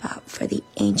sweep up for the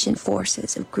ancient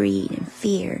forces of greed and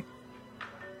fear.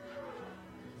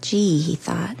 Gee, he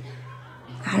thought,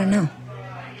 I don't know.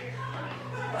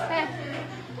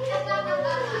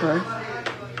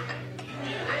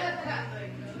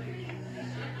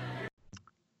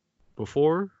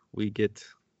 Before we get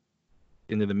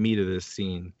into the meat of this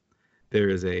scene, there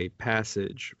is a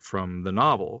passage from the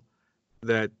novel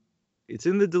that it's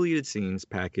in the deleted scenes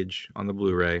package on the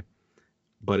Blu-ray,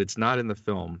 but it's not in the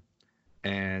film.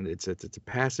 And it's a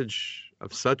passage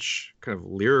of such kind of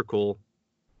lyrical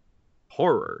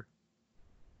horror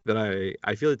that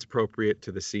I feel it's appropriate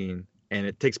to the scene, and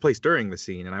it takes place during the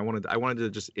scene. And I wanted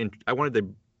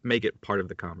to make it part of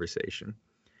the conversation.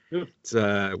 It's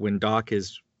when Doc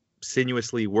is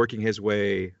sinuously working his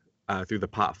way through the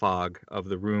pot fog of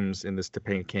the rooms in this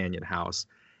Topanga Canyon house.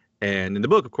 And in the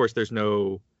book, of course, there's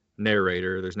no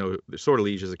narrator. There's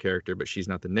Sortilege as a character, but she's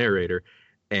not the narrator.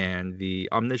 And the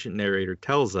omniscient narrator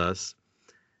tells us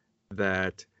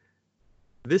that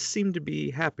this seemed to be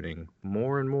happening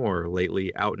more and more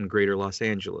lately out in greater Los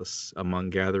Angeles, among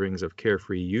gatherings of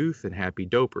carefree youth and happy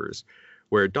dopers,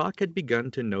 where Doc had begun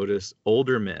to notice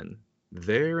older men,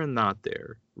 there and not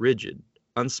there, rigid,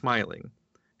 unsmiling,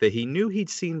 that he knew he'd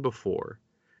seen before,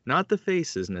 not the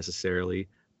faces necessarily,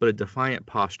 but a defiant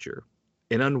posture,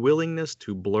 an unwillingness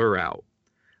to blur out,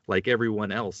 like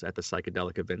everyone else at the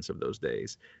psychedelic events of those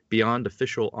days, beyond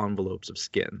official envelopes of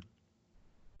skin.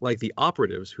 Like the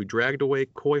operatives who dragged away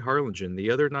Coy Harlingen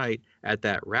the other night at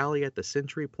that rally at the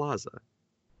Century Plaza.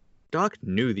 Doc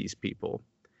knew these people.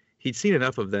 He'd seen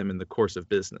enough of them in the course of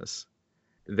business.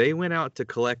 They went out to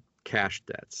collect cash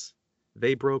debts.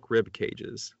 They broke rib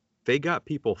cages. They got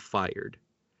people fired.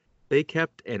 They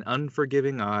kept an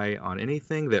unforgiving eye on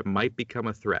anything that might become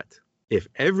a threat. If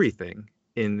everything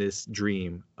in this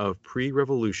dream of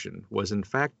pre-revolution was in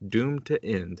fact doomed to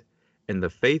end, and the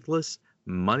faithless,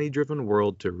 money-driven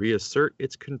world to reassert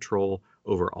its control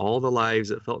over all the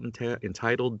lives it felt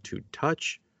entitled to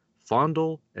touch,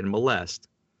 fondle, and molest,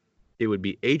 it would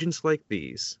be agents like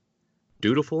these,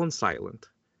 dutiful and silent,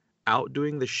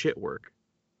 outdoing the shit work,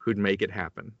 who'd make it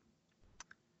happen.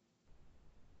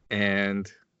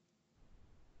 And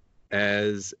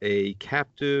as a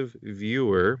captive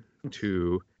viewer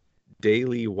to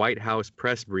daily White House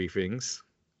press briefings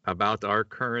about our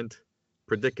current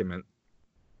predicament,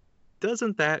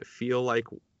 doesn't that feel like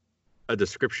a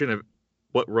description of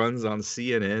what runs on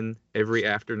CNN every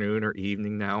afternoon or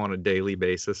evening now on a daily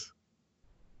basis?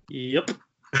 Yep.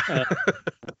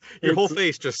 Your whole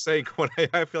face just sank when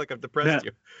I feel like I've depressed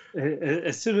you.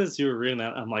 As soon as you were reading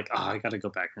that, I'm like, oh, I got to go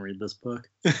back and read this book.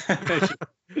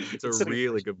 It's a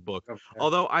really good book. Okay.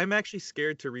 Although I'm actually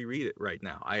scared to reread it right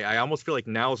now. I almost feel like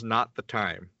now's not the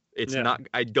time. It's not.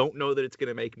 I don't know that it's going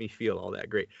to make me feel all that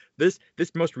great. This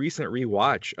most recent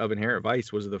rewatch of Inherent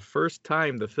Vice was the first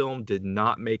time the film did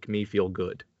not make me feel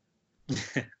good.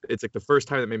 It's like the first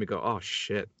time that made me go, oh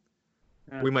shit,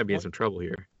 we might be in some trouble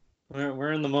here.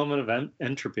 We're in the moment of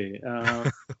entropy.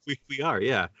 We are,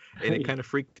 yeah, and it kind of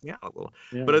freaked me out a little.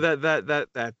 Yeah.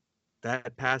 But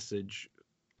that passage,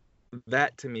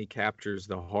 that to me captures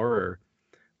the horror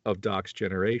of Doc's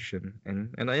generation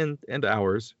and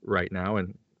ours right now,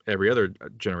 and every other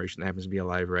generation that happens to be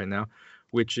alive right now,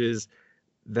 which is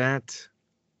that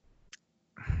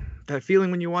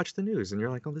feeling when you watch the news and you're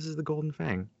like, oh, this is the golden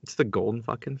fang. It's the golden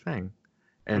fucking fang,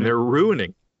 and they're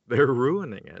ruining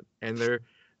it, and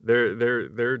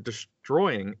they're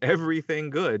destroying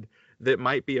everything good that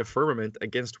might be a firmament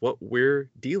against what we're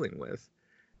dealing with.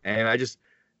 And I just,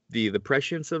 the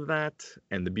prescience of that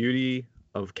and the beauty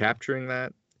of capturing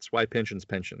that, it's why Pynchon's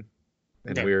Pynchon,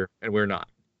 and we're not.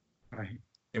 Right.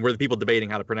 And we're the people debating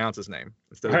how to pronounce his name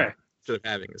instead of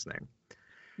having his name.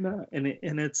 No, and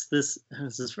it's this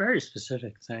very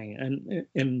specific thing,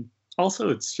 and also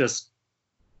it's just,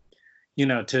 you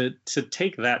know, to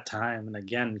take that time and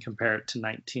again compare it to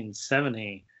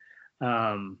 1970,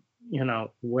 you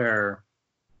know, where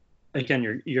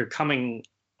again you're coming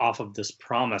off of this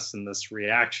promise and this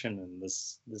reaction and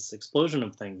this explosion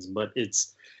of things, but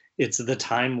it's the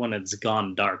time when it's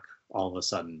gone dark all of a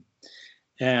sudden.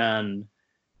 And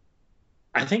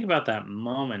I think about that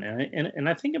moment, and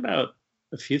I think about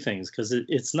a few things, because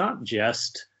it's not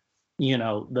just, you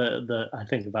know, I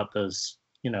think about those,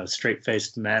 you know,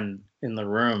 straight-faced men in the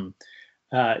room,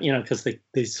 you know, because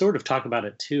they sort of talk about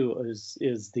it too,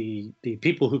 is the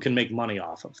people who can make money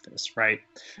off of this, right?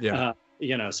 Yeah.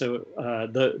 You know, so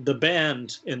the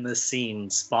band in this scene,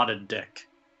 Spotted Dick,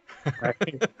 right?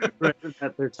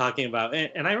 That they're talking about,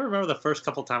 and I remember the first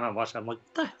couple times I watched it, I'm like,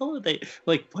 what the hell are they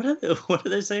like? What are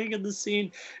they saying in this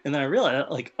scene? And then I realized,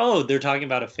 like, oh, they're talking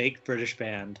about a fake British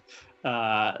band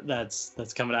that's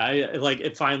coming out.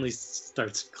 It finally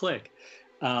starts to click.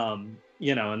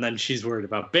 You know, and then she's worried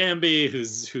about Bambi,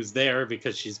 who's there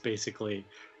because she's basically,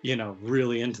 you know,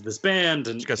 really into this band.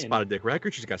 And she's got Spotted Dick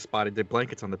records. She's got Spotted Dick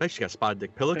blankets on the bed. She's got Spotted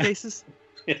Dick pillowcases.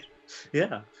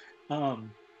 Yeah.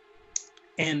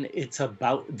 And it's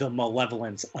about the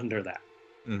malevolence under that,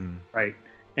 right?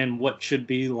 And what should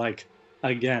be like,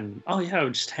 again, oh yeah,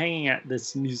 I'm just hanging at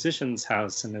this musician's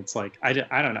house, and it's like, I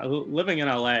don't know, living in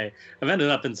LA, I've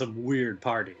ended up in some weird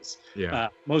parties. Yeah.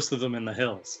 Most of them in the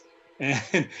hills.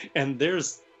 And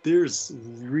there's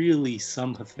really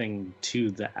something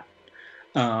to that.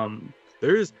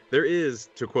 There is,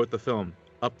 to quote the film,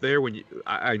 up there when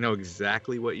I know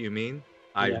exactly what you mean.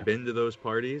 I've been to those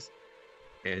parties,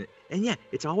 and yeah,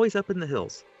 it's always up in the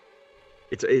hills.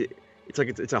 It's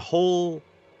a whole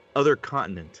other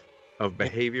continent of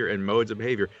behavior and modes of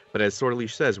behavior. But as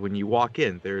Sortleash says, when you walk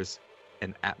in, there's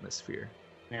an atmosphere.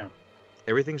 Yeah.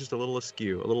 Everything's just a little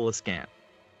askew, a little askant.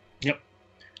 Yep.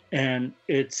 And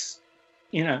it's,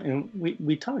 you know, and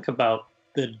we talk about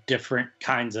the different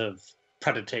kinds of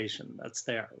predation that's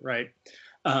there, right?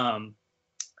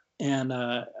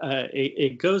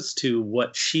 It goes to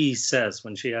what she says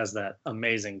when she has that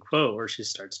amazing quote where she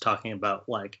starts talking about,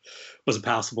 like, was it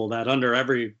possible that under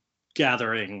every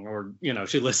gathering, or, you know,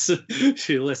 she lists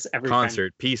every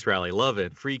concert, peace rally,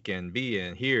 loving, freaking,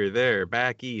 being, here, there,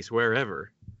 back east,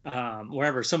 wherever.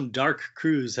 wherever some dark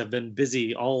crews have been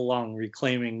busy all along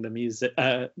reclaiming the music,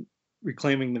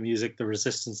 the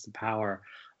resistance to power.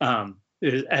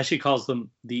 As she calls them,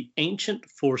 the ancient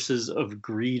forces of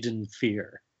greed and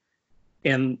fear.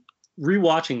 And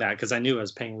rewatching that, because I knew I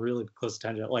was paying really close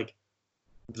attention, like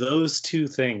those two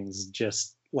things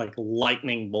just like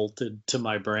lightning bolted to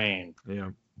my brain. Yeah.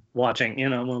 Watching,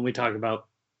 when we talk about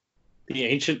the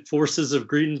ancient forces of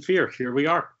greed and fear, here we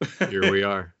are. Here we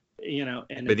are.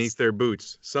 And beneath their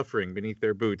boots, suffering beneath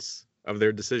their boots of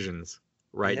their decisions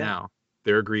right now.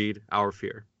 Their greed, our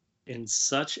fear. In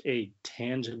such a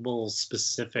tangible,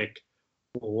 specific,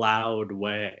 loud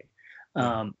way.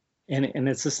 And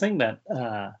it's this thing that,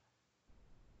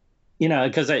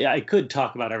 because I could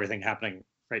talk about everything happening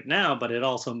right now, but it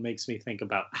also makes me think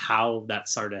about how that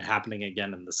started happening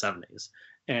again in the 70s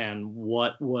and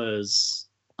what was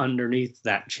underneath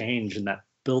that change and that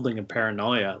building of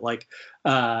paranoia. Like,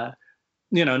 not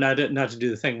to do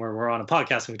the thing where we're on a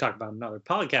podcast and we talk about another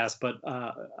podcast, but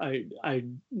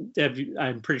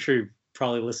I'm pretty sure you've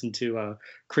probably listened to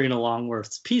Karina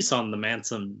Longworth's piece on the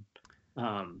Manson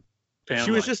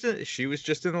family. She was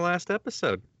just in the last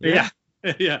episode. Yeah.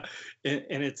 And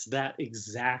it's that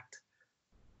exact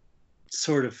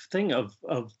sort of thing of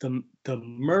the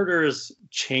murders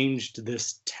changed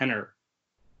this tenor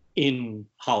in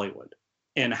Hollywood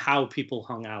and how people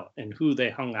hung out and who they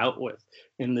hung out with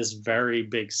in this very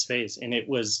big space. And it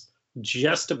was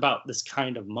just about this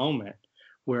kind of moment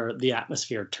where the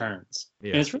atmosphere turns.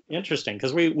 Yeah. And it's really interesting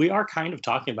because we are kind of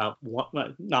talking about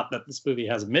not that this movie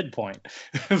has a midpoint,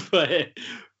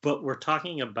 but we're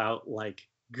talking about like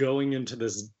going into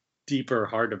this deeper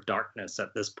heart of darkness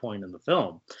at this point in the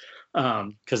film.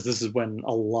 Because this is when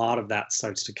a lot of that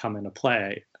starts to come into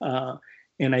play.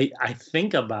 And I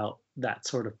think about that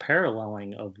sort of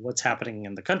paralleling of what's happening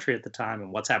in the country at the time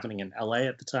and what's happening in LA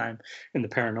at the time, and the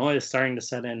paranoia is starting to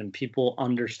set in and people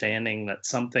understanding that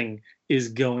something is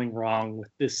going wrong with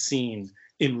this scene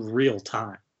in real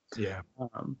time. Yeah.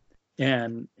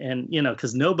 And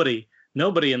because nobody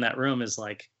in that room is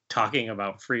like talking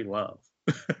about free love.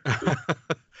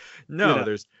 No,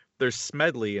 there's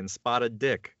Smedley and Spotted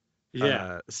Dick.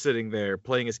 Yeah, sitting there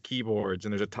playing his keyboards,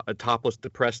 and there's a topless,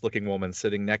 depressed-looking woman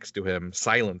sitting next to him,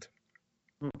 silent,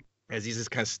 as he's just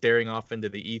kind of staring off into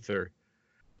the ether.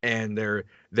 And there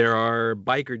are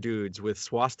biker dudes with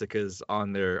swastikas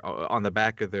on the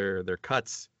back of their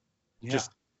cuts,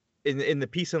 just in the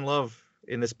peace and love.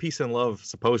 In this peace and love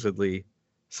supposedly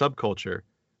subculture,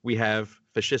 we have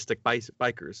fascistic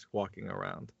bikers walking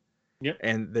around. Yep.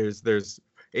 And there's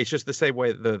it's just the same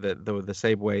way the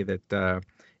same way that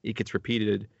it gets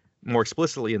repeated more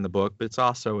explicitly in the book, but it's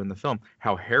also in the film,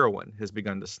 how heroin has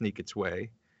begun to sneak its way,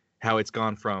 how it's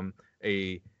gone from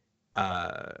a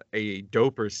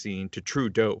doper scene to true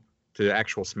dope, to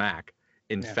actual smack,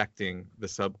 infecting the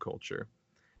subculture.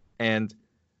 And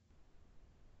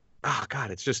oh God,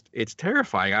 it's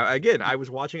terrifying. I was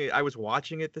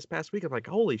watching it this past week. I'm like,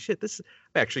 holy shit, I'm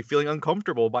actually feeling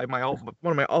uncomfortable by one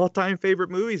of my all-time favorite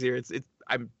movies here.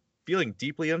 I'm feeling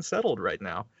deeply unsettled right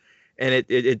now. And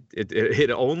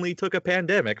it only took a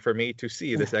pandemic for me to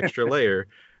see this extra layer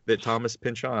that Thomas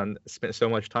Pynchon spent so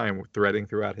much time threading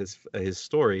throughout his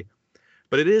story.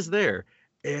 But it is there.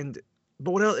 But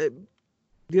what else?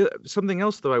 Something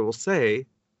else, though, I will say,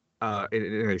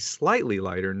 in a slightly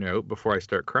lighter note before I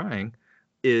start crying,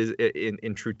 is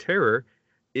in True Terror,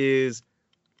 is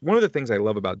one of the things I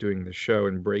love about doing this show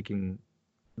and breaking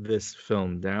this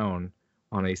film down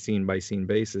on a scene-by-scene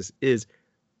basis is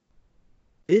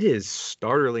it is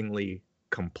startlingly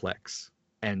complex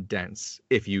and dense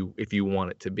if you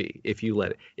want it to be, if you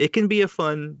let it. It can be a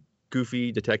fun,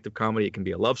 goofy detective comedy. It can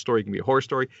be a love story. It can be a horror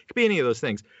story. It can be any of those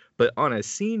things. But on a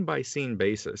scene-by-scene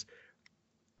basis,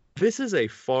 this is a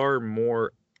far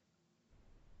more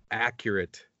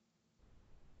accurate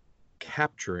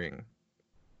capturing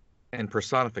and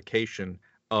personification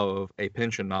of a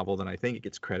Pynchon novel than I think it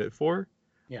gets credit for.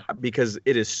 Yeah. Because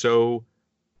it is so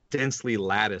densely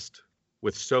latticed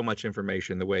with so much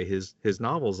information the way his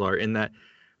novels are, in that,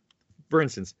 for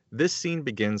instance, this scene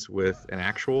begins with an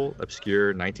actual obscure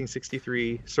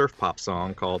 1963 surf pop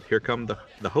song called Here Come the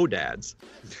Hodads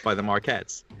by the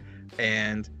Marquettes.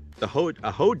 And a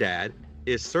hodad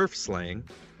is surf slang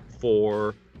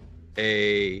for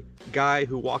a guy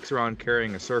who walks around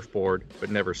carrying a surfboard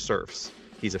but never surfs.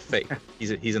 He's a fake.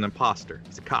 He's an imposter.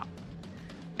 He's a cop.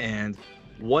 And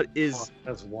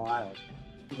that's wild.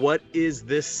 What is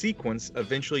this sequence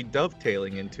eventually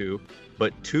dovetailing into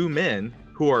but two men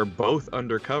who are both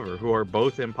undercover, who are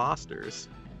both imposters,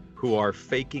 who are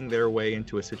faking their way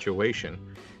into a situation?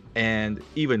 And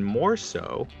even more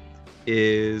so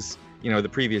is the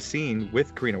previous scene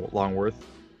with Karina Longworth,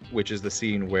 which is the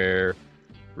scene where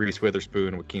Reese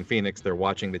Witherspoon with Joaquin Phoenix, they're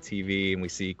watching the TV, and we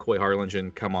see Coy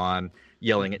Harlingen come on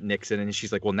yelling at Nixon, and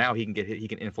she's like, well, now he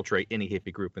can infiltrate any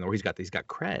hippie group, and he's got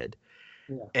cred.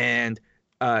 Yeah. And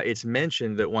it's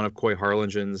mentioned that one of Coy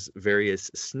Harlingen's various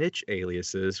snitch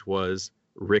aliases was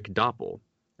Rick Doppel,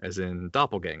 as in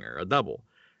doppelganger, a double,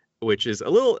 which is a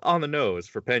little on the nose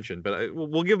for Pension, but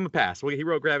we'll give him a pass. He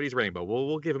wrote Gravity's Rainbow.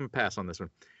 We'll give him a pass on this one.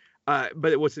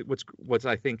 But what's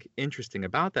I think interesting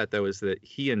about that, though, is that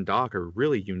he and Doc are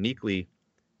really uniquely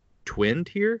twinned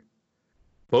here.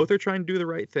 Both are trying to do the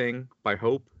right thing by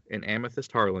Hope and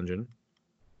Amethyst Harlingen.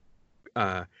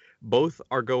 Both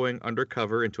are going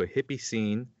undercover into a hippie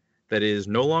scene that is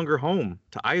no longer home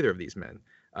to either of these men.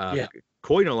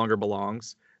 Coy no longer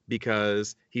belongs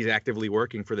because he's actively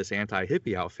working for this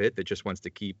anti-hippie outfit that just wants to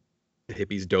keep the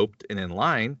hippies doped and in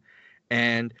line.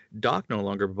 And Doc no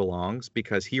longer belongs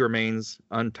because he remains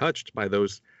untouched by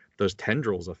those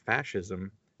tendrils of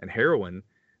fascism and heroin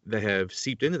that have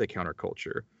seeped into the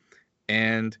counterculture.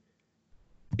 And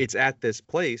it's at this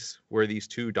place where these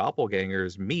two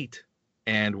doppelgangers meet,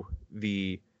 and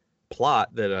the plot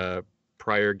that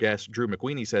prior guest Drew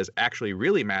McWeeny says actually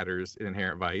really matters in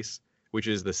Inherent Vice, which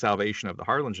is the salvation of the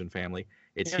Harlingen family.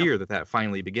 It's here that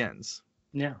finally begins.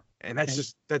 Yeah. And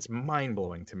that's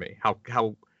mind-blowing to me,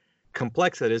 how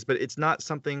complex that is. But it's not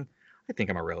something, I think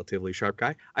I'm a relatively sharp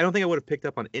guy. I don't think I would have picked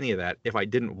up on any of that if I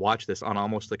didn't watch this on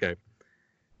almost like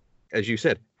as you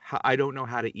said, I don't know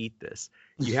how to eat this.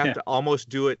 You have to almost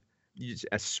do it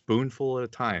a spoonful at a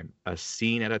time, a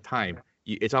scene at a time.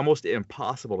 It's almost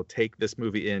impossible to take this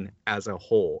movie in as a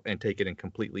whole and take it in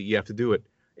completely. You have to do it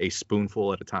a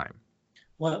spoonful at a time.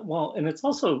 Well, and it's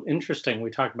also interesting.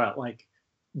 We talk about like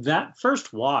that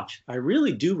first watch. I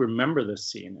really do remember this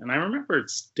scene, and I remember it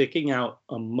sticking out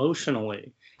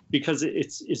emotionally because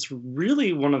it's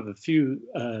really one of the few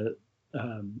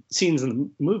scenes in the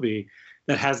movie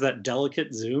that has that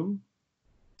delicate zoom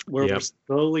where we're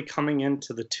slowly coming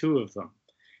into the two of them.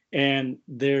 And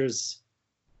it was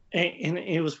one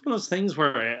of those things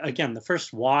where, again, the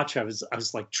first watch, I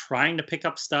was like trying to pick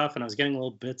up stuff and I was getting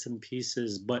little bits and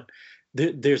pieces, but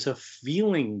there's a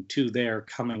feeling to their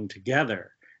coming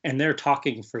together, and they're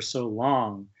talking for so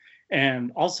long.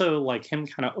 And also like him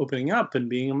kind of opening up and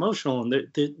being emotional. And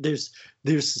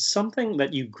there's something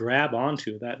that you grab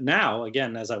onto that now,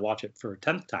 again, as I watch it for a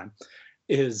 10th time,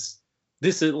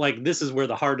 this is where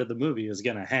the heart of the movie is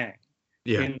going to hang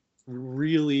in a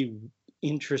really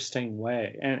interesting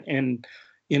way. And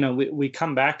we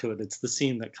come back to it. It's the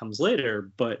scene that comes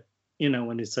later, but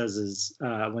when he says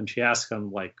when she asks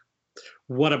him like,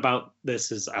 what about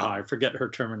this is, I forget her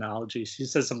terminology. She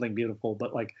says something beautiful,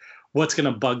 but like, what's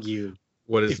going to bug you?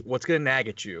 What's going to nag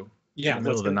at you in the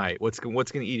middle of the night? What's going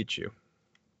to eat at you?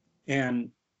 And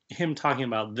him talking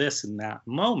about this in that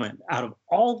moment, out of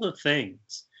all the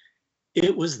things,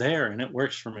 it was there and it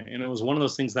works for me. And it was one of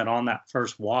those things that on that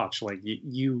first watch, like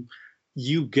you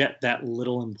get that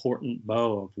little important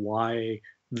bow of why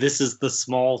this is the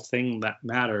small thing that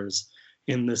matters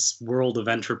in this world of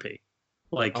entropy.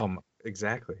 Like,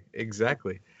 exactly.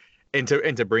 And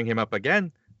to bring him up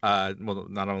again, well,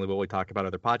 not only will we talk about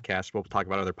other podcasts, we'll talk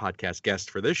about other podcast guests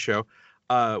for this show.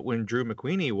 When Drew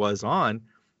McWeeny was on,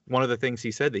 one of the things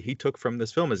he said that he took from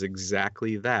this film is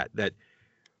exactly that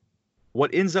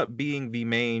what ends up being the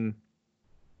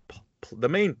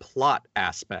main plot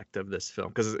aspect of this film,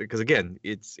 because again,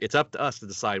 it's up to us to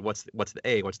decide what's the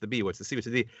A, what's the B, what's the C, what's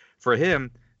the D. For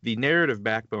him, the narrative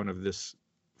backbone of this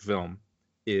film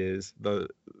is the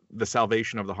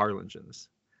salvation of the Harlingens.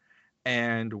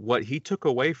 And what he took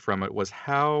away from it was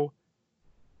how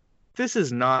this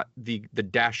is not the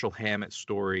Dashiell Hammett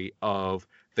story of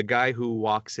the guy who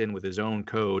walks in with his own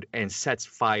code and sets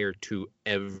fire to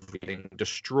everything,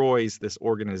 destroys this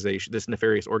organization, this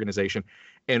nefarious organization,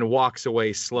 and walks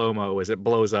away slow-mo as it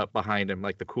blows up behind him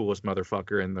like the coolest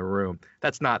motherfucker in the room.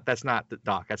 That's not the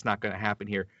Doc. That's not going to happen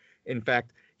here. In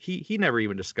fact, he never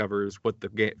even discovers what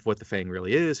the Fang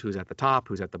really is, who's at the top,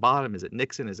 who's at the bottom, is it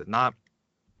Nixon, is it not?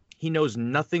 He knows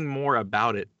nothing more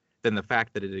about it than the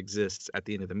fact that it exists at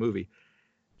the end of the movie.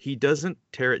 He doesn't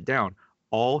tear it down.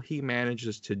 All he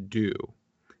manages to do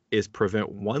is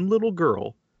prevent one little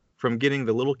girl from getting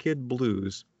the little kid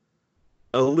blues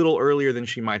a little earlier than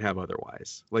she might have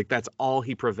otherwise. Like, that's all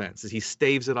he prevents, is he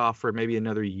staves it off for maybe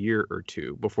another year or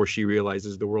two before she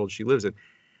realizes the world she lives in.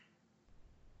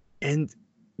 And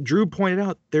Drew pointed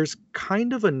out there's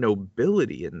kind of a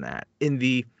nobility in that, in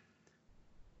the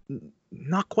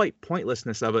not quite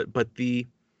pointlessness of it, but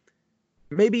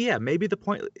maybe the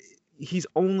point, he's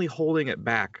only holding it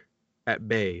back at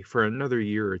bay for another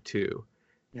year or two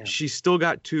Yeah. She's still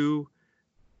got two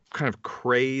kind of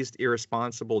crazed,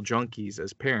 irresponsible junkies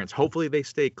as parents. Hopefully they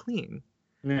stay clean.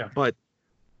 Yeah. But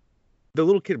the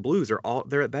little kid blues are all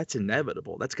there. That's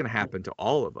inevitable. That's going to happen to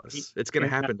all of us. It's going to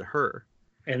happen to her.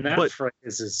 And that But phrase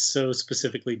is so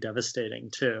specifically devastating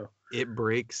too. it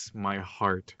breaks my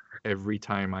heart every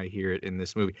time I hear it in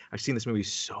this movie. I've seen this movie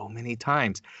so many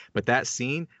times, but that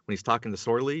scene when he's talking to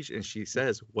Sorliege and she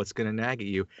says, "What's going to nag at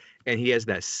you?" and he has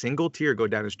that single tear go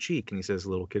down his cheek and he says,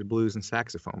 "Little kid blues and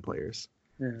saxophone players."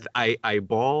 Yeah. I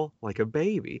bawl like a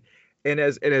baby. And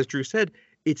as Drew said,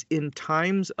 it's in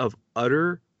times of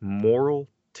utter moral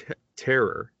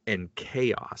terror and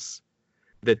chaos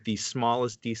that the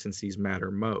smallest decencies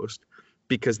matter most,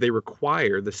 because they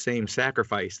require the same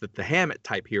sacrifice that the Hammett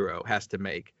type hero has to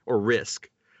make or risk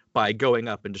by going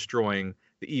up and destroying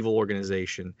the evil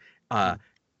organization.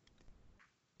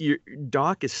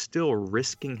 Doc is still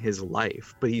risking his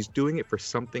life, but he's doing it for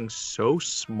something so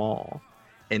small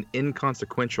and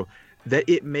inconsequential that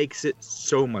it makes it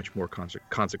so much more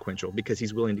consequential, because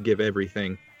he's willing to give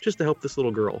everything just to help this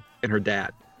little girl and her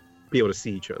dad be able to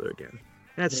see each other again.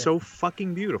 And that's so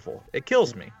fucking beautiful. It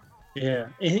kills me. Yeah,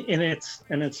 and it's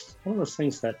one of those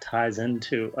things that ties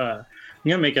into. I'm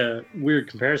gonna make a weird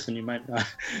comparison. You might not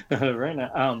know right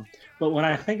now. But when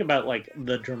I think about like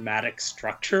the dramatic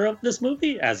structure of this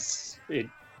movie, as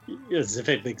if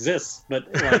it exists,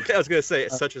 but like, I was gonna say,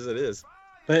 such as it is.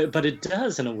 But it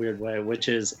does in a weird way, which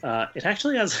is it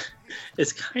actually has.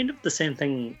 It's kind of the same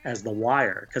thing as The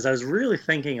Wire, because I was really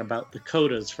thinking about the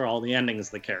codas for all the endings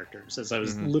of the characters as I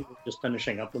was literally just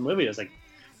finishing up the movie. I was like,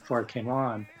 before it came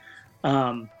on.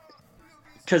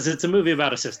 Because it's a movie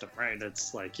about a system, right?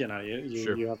 It's like, you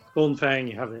have Golden Fang,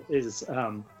 you have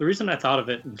the reason I thought of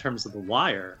it in terms of The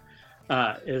Wire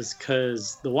is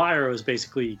because The Wire was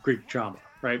basically Greek drama,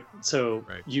 right? So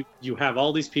you have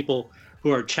all these people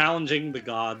who are challenging the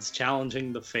gods,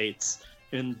 challenging the fates.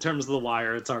 In terms of The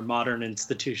Wire, it's our modern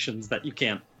institutions that you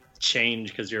can't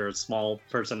change because you're a small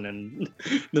person in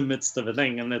the midst of a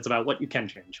thing, and it's about what you can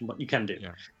change and what you can do.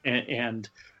 And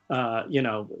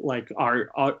like,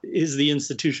 is the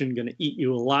institution going to eat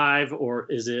you alive, or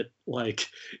is it like,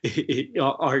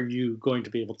 are you going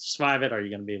to be able to survive it? Are you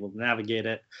going to be able to navigate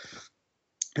it?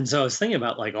 And so I was thinking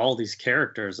about like all these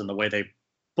characters and the way they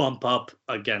bump up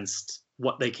against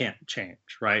what they can't change,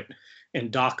 right? And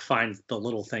Doc finds the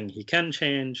little thing he can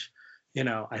change.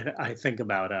 I think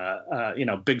about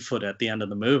Bigfoot at the end of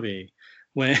the movie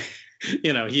when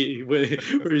where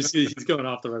he's going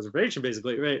off the reservation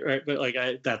basically, right? But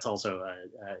like that's also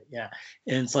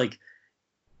and it's like,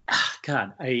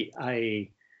 God, I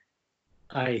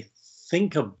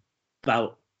think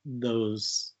about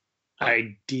those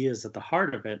ideas at the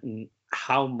heart of it, and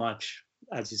how much,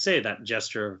 as you say, that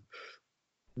gesture of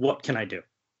what can I do?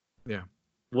 Yeah.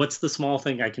 What's the small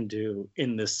thing I can do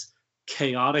in this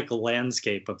chaotic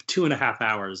landscape of 2.5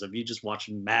 hours of you just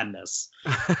watching madness?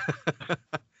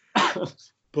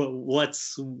 But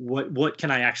what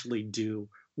can I actually do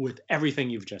with everything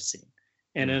you've just seen?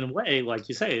 And in a way, like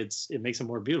you say, it makes it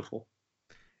more beautiful.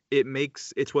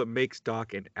 It's what makes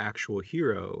Doc an actual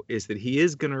hero, is that he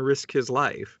is going to risk his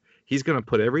life. He's going to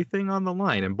put everything on the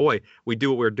line. And boy, we do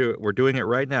what we're doing. We're doing it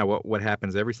right now. What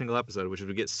happens every single episode, which is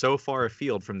we get so far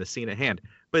afield from the scene at hand.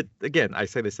 But again, I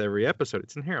say this every episode.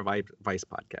 It's Inherent Vice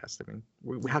podcast. I mean,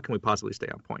 how can we possibly stay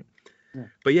on point? Yeah.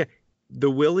 But yeah,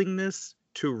 the willingness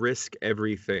to risk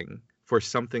everything for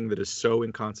something that is so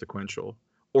inconsequential,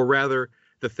 or rather,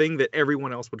 the thing that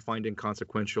everyone else would find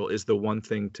inconsequential is the one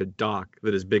thing to Doc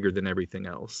that is bigger than everything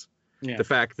else. Yeah. The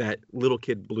fact that little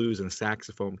kid blues and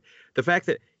saxophone, the fact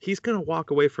that he's going to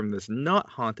walk away from this not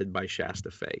haunted by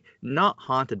Shasta Fay, not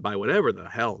haunted by whatever the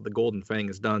hell the Golden Fang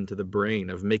has done to the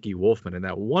brain of Mickey Wolfman in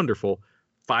that wonderful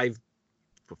 5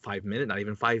 minute, not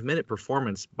even 5 minute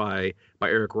performance by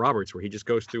Eric Roberts, where he just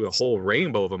goes through a whole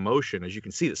rainbow of emotion. As you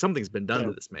can see that something's been done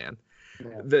to this man.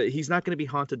 Yeah. He's not going to be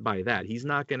haunted by that. He's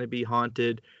not going to be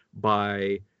haunted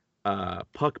by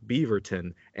Puck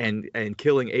Beaverton and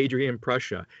killing Adrian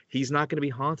Prussia. He's not going to be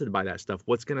haunted by that stuff.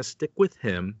 What's going to stick with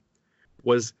him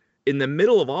was, in the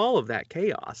middle of all of that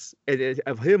chaos,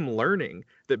 of him learning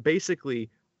that basically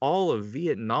all of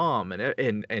Vietnam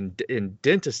and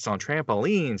dentists on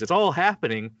trampolines, it's all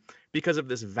happening because of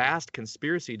this vast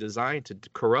conspiracy designed to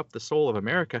corrupt the soul of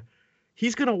America.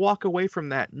 He's going to walk away from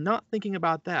that not thinking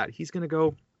about that. He's going to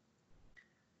go,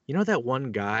 that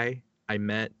one guy I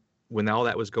met when all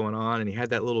that was going on, and he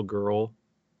had that little girl.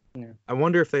 Yeah. I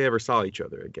wonder if they ever saw each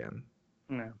other again.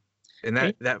 No. And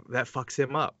that fucks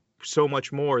him up so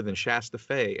much more than Shasta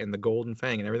Fay and the Golden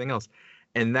Fang and everything else.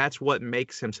 And that's what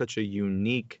makes him such a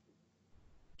unique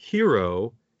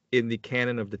hero, in the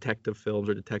canon of detective films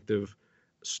or detective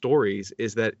stories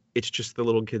is that it's just the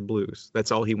little kid blues.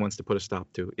 That's all he wants to put a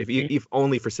stop to, if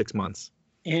only for 6 months.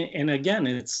 And again,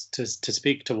 it's to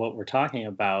speak to what we're talking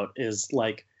about is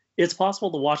like it's possible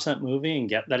to watch that movie and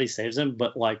get that he saves him,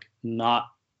 but like not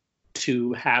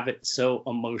to have it so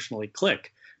emotionally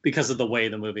click because of the way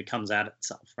the movie comes at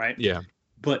itself, right? Yeah.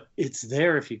 But it's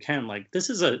there if you can. Like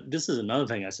this is another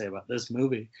thing I say about this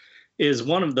movie is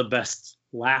one of the best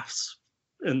laughs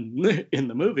in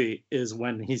the movie is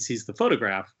when he sees the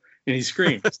photograph and he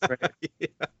screams. Right? Yeah.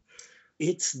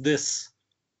 It's this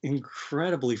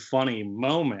incredibly funny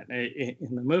moment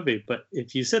in the movie, but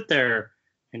if you sit there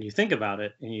and you think about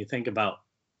it and you think about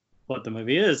what the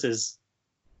movie is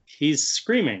he's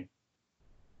screaming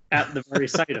at the very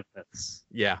sight of this.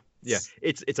 Yeah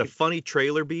it's a funny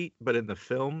trailer beat, but in the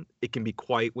film it can be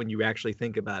quite, when you actually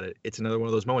think about it, it's another one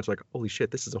of those moments like, holy shit,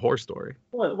 this is a horror story.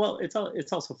 Well it's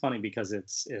also funny because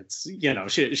it's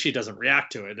she doesn't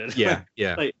react to it and yeah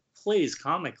like plays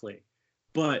comically,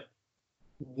 but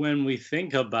when we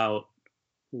think about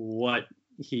what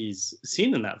he's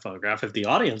seen in that photograph, if the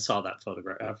audience saw that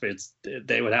photograph,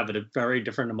 they would have a very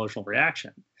different emotional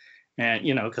reaction. And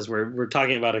because we're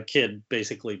talking about a kid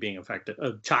basically being affected,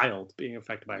 a child being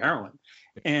affected by heroin,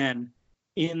 and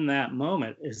in that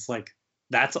moment is like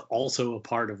that's also a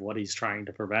part of what he's trying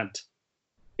to prevent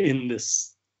in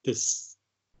this this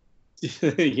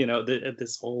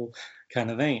whole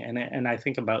kind of thing. And I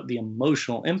think about the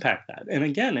emotional impact that, and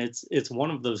again, it's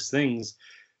one of those things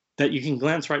that you can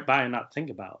glance right by and not think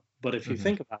about. But if you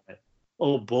think about it,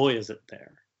 oh boy, is it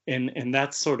there. And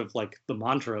that's sort of like the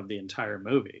mantra of the entire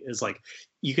movie is like,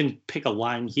 you can pick a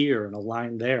line here and a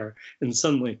line there, and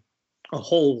suddenly a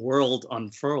whole world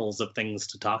unfurls of things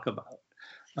to talk about.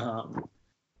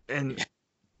 And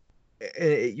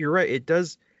you're right. It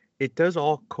does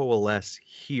all coalesce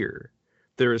here.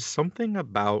 There is something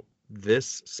about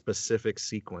this specific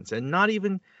sequence, and not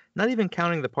even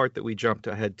counting the part that we jumped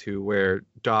ahead to where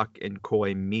Doc and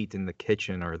Coy meet in the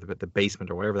kitchen or the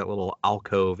basement or whatever that little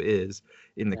alcove is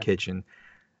in the kitchen.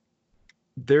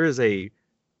 There is a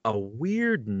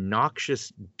weird,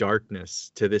 noxious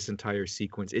darkness to this entire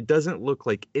sequence. It doesn't look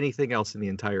like anything else in the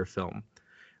entire film.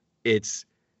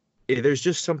 There's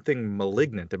just something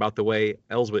malignant about the way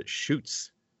Elswit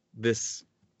shoots this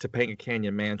Topanga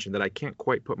Canyon mansion that I can't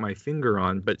quite put my finger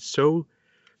on, but so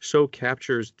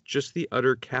captures just the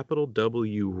utter capital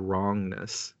W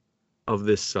wrongness of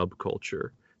this subculture,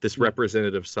 this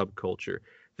representative subculture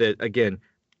that, again,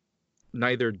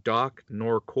 neither Doc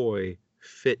nor Coy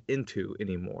fit into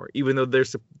anymore, even though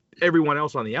everyone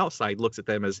else on the outside looks at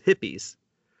them as hippies,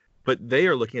 but they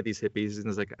are looking at these hippies and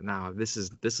it's like, nah, this is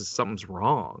something's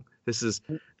wrong. This is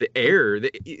the air.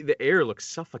 The air looks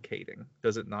suffocating,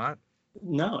 does it not?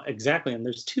 No, exactly. And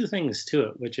there's two things to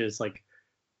it, which is like,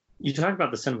 you talk about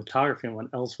the cinematography and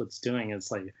what Elswit's doing. It's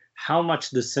like how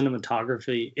much the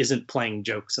cinematography isn't playing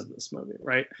jokes in this movie,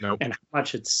 right? Nope. And how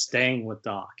much it's staying with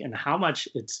Doc, and how much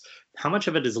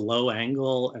of it is low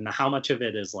angle, and how much of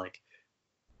it is like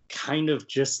kind of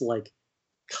just like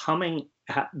coming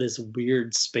at this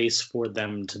weird space for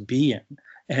them to be in,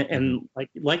 and like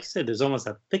you said, there's almost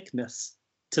a thickness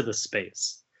to the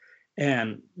space,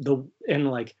 and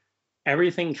like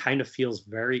everything kind of feels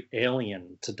very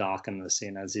alien to Doc in the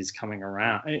scene as he's coming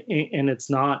around. And it's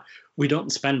not, we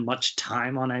don't spend much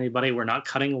time on anybody. We're not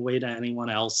cutting away to anyone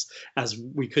else as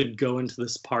we could go into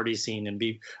this party scene and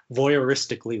be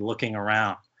voyeuristically looking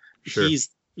around. Sure.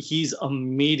 He's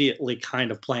immediately kind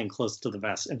of playing close to the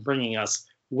vest and bringing us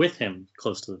with him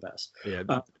close to the vest. Yeah.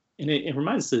 And it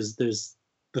reminds us,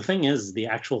 the thing is, the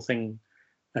actual thing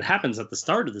that happens at the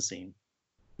start of the scene,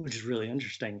 which is really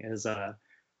interesting, is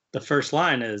the first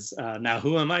line is, now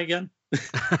who am I again?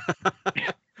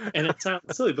 And it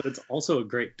sounds silly, but it's also a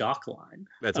great Doc line.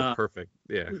 That's a perfect,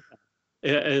 yeah.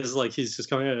 It's like he's just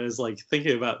coming in and is like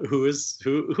thinking about who is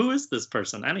this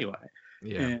person anyway?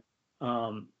 Yeah.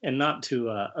 And not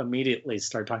to immediately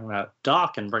start talking about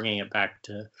Doc and bringing it back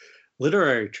to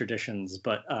literary traditions,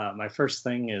 but my first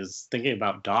thing is thinking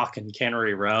about Doc and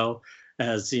Cannery Row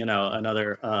as,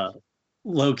 another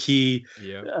low-key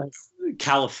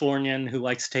Californian who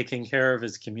likes taking care of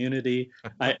his community.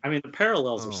 I mean, the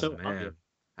parallels are so obvious.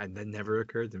 And that never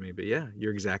occurred to me, but yeah,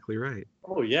 you're exactly right.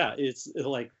 Oh yeah, it's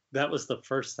like that was the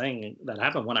first thing that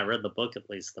happened when I read the book, at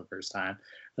least the first time.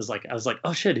 I was like,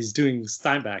 oh shit, he's doing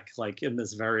Steinbeck like in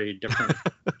this very different.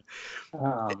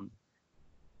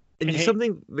 And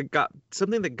something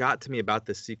that got to me about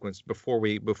this sequence before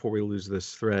we lose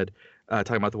this thread,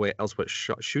 talking about the way Elswit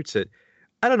shoots it.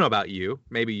 I don't know about you.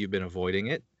 Maybe you've been avoiding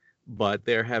it, but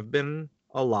there have been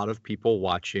a lot of people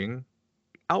watching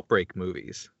Outbreak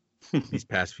movies these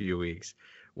past few weeks,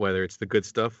 whether it's the good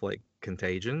stuff like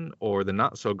Contagion or the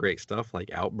not so great stuff like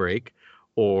Outbreak,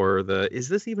 or the is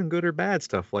this even good or bad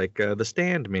stuff like the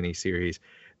Stand miniseries.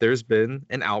 There's been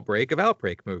an outbreak of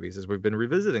Outbreak movies as we've been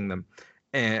revisiting them,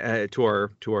 and to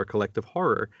our collective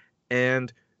horror.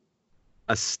 And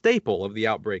a staple of the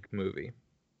Outbreak movie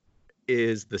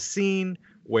is the scene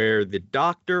where the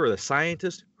doctor or the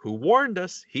scientist who warned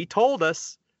us, he told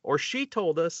us, or she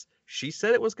told us, she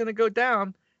said it was going to go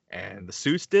down, and the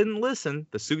suits didn't listen.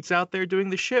 The suits out there doing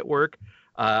the shit work,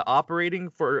 operating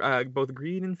for both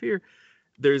greed and fear.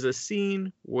 There's a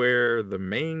scene where the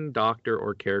main doctor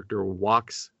or character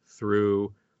walks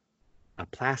through a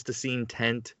plasticine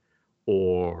tent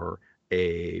or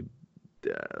a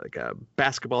like a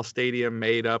basketball stadium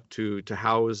made up to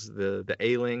house the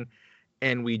ailing,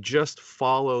 and we just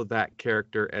follow that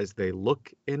character as they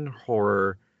look in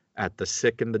horror at the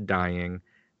sick and the dying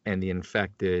and the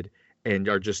infected, and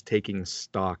are just taking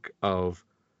stock of,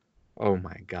 oh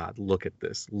my God, look at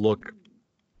this, look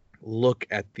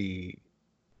at the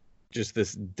just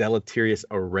this deleterious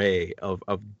array of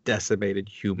decimated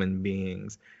human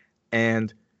beings.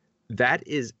 And that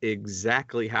is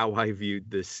exactly how I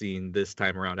viewed this scene this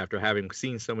time around. After having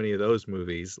seen so many of those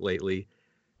movies lately,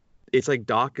 it's like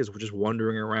Doc is just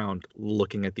wandering around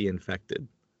looking at the infected,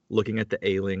 looking at the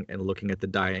ailing, and looking at the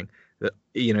dying.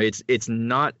 It's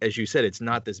not, as you said, it's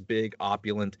not this big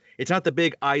opulent, it's not the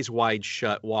big eyes wide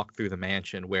shut walk through the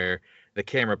mansion where the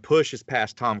camera pushes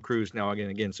past Tom Cruise now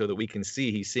again so that we can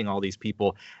see he's seeing all these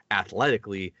people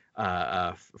athletically,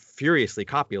 furiously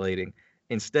copulating.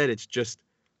 Instead,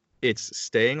 it's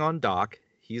staying on Doc.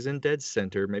 He's in dead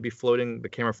center, maybe floating. The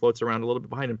camera floats around a little bit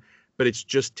behind him, but it's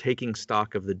just taking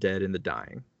stock of the dead and the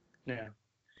dying. Yeah,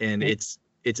 and it's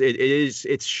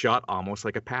shot almost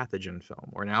like a pathogen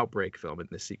film or an outbreak film in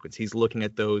this sequence. He's looking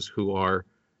at those who are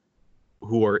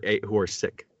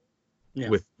sick, yeah,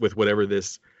 with whatever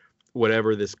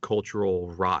this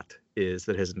cultural rot is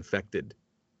that has infected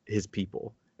his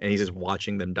people, and he's just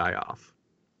watching them die off.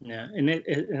 Yeah, and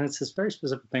it's this very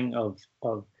specific thing of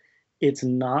it's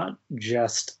not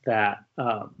just that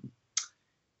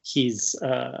he's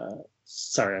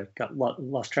sorry, I got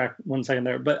lost track 1 second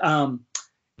there, but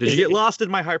did you get lost in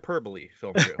my hyperbole,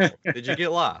 Film Joe? Did you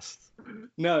get lost?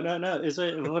 No. It's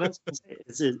what I was going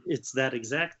to say. It's that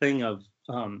exact thing of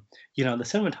the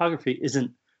cinematography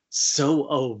isn't so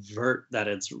overt that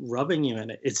it's rubbing you in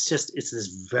it. It's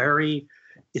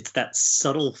that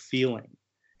subtle feeling.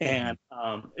 And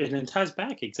it ties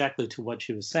back exactly to what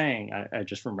she was saying. I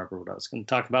just remember what I was going to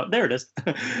talk about. There it is.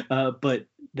 But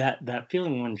that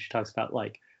feeling when she talks about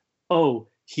like, oh,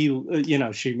 he,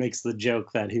 she makes the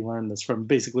joke that he learned this from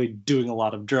basically doing a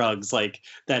lot of drugs, like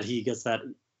that he gets that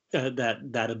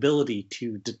ability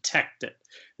to detect it,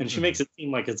 and she makes it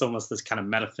seem like it's almost this kind of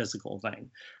metaphysical thing.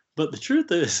 But the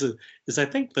truth is I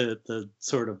think the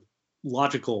sort of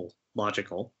logical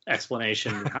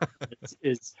explanation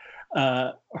is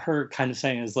her kind of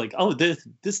saying is like, oh,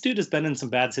 this dude has been in some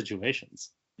bad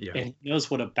situations, and he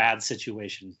knows what a bad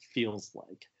situation feels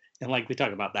like. And like we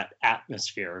talk about that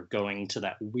atmosphere of going to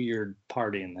that weird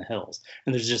party in the hills,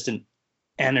 and there's just an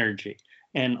energy,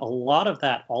 and a lot of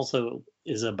that also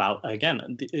is about,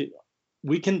 again,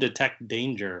 we can detect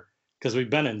danger because we've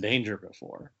been in danger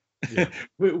before. Yeah.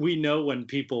 we know when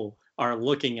people are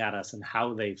looking at us and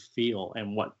how they feel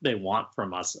and what they want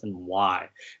from us and why,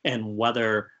 and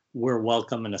whether we're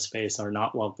welcome in a space or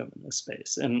not welcome in a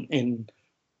space. And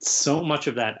so much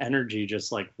of that energy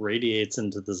just like radiates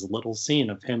into this little scene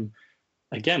of him,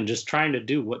 again, just trying to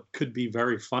do what could be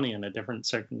very funny in a different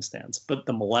circumstance, but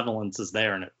the malevolence is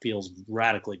there and it feels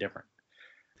radically different.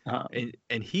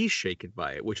 And he's shaken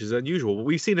by it, which is unusual.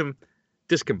 We've seen him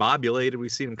discombobulated.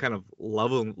 We've seen him kind of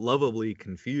lovably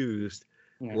confused,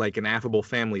 like an affable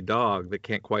family dog that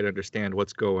can't quite understand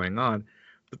what's going on.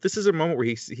 But this is a moment where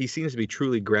he seems to be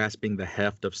truly grasping the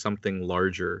heft of something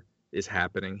larger is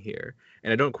happening here.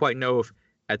 And I don't quite know if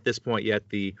at this point yet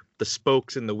the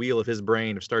spokes in the wheel of his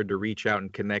brain have started to reach out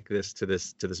and connect this to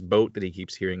this boat that he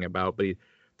keeps hearing about. But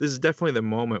this is definitely the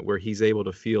moment where he's able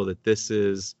to feel that this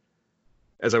is,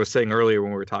 as I was saying earlier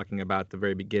when we were talking about the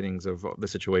very beginnings of the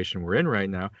situation we're in right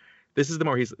now, this is the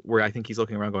more where I think he's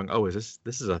looking around going, oh, this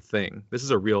is a thing. This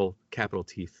is a real capital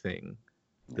T thing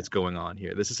that's going on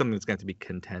here. This is something that's going to be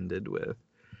contended with.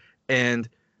 And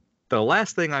the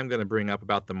last thing I'm going to bring up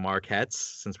about the Marquettes,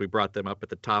 since we brought them up at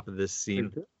the top of this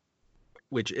scene,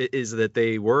 which is that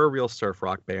they were a real surf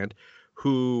rock band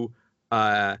who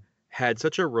had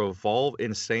such a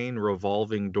insane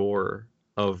revolving door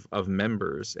of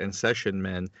members and session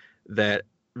men that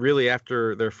really,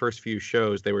 after their first few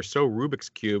shows, they were so Rubik's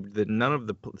cubed that none of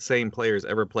the same players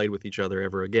ever played with each other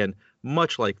ever again.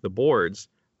 Much like the Boards,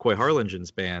 Coy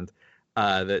Harlingen's band,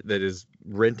 that is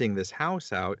renting this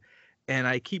house out, and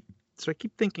I keep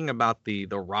thinking about the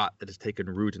rot that has taken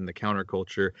root in the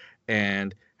counterculture,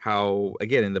 and how,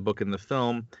 again, in the book and the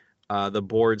film, the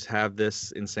Boards have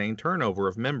this insane turnover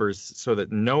of members, so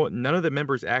that none of the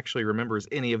members actually remembers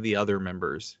any of the other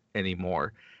members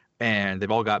anymore. And they've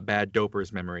all got bad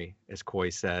doper's memory, as Coy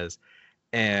says.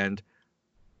 And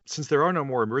since there are no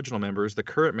more original members, the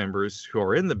current members who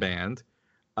are in the band,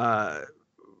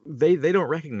 they don't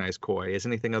recognize Coy as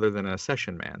anything other than a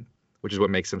session man, which is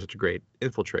what makes him such a great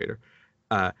infiltrator.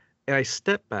 And I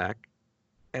step back,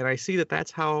 and I see that that's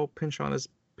how Pynchon is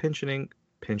positioning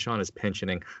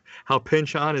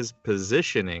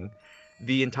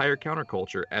the entire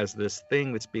counterculture as this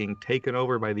thing that's being taken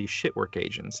over by these shitwork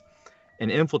agents and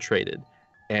infiltrated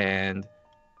and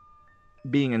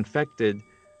being infected,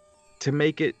 to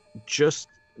make it just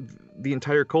the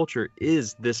entire culture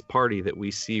is this party that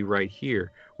we see right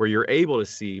here, where you're able to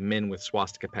see men with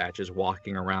swastika patches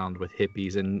walking around with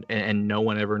hippies, and no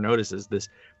one ever notices this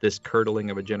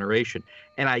curdling of a generation.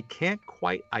 And I can't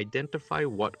quite identify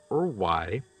what or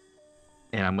why,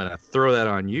 and I'm going to throw that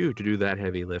on you to do that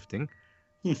heavy lifting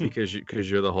because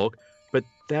you're the Hulk. But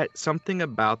that something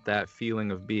about that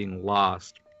feeling of being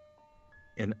lost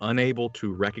and unable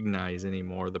to recognize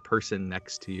anymore the person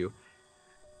next to you,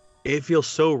 it feels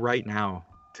so right now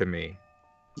to me.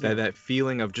 That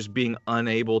feeling of just being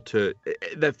unable to,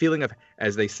 that feeling of,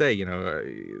 as they say,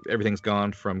 everything's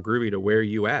gone from groovy to where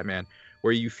you at, man,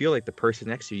 where you feel like the person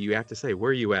next to you have to say, where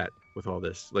are you at with all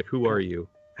this? Like, who are you?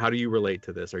 How do you relate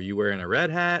to this? Are you wearing a red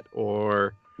hat,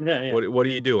 or what are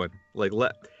you doing?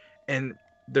 And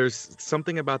there's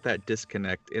something about that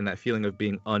disconnect and that feeling of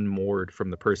being unmoored from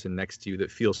the person next to you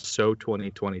that feels so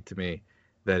 2020 to me,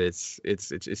 that it's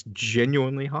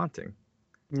genuinely haunting.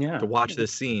 To watch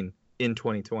this scene in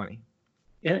 2020.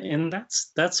 And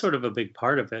that's sort of a big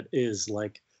part of it, is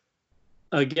like,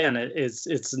 again,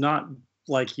 it's not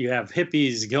like you have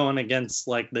hippies going against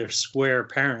like their square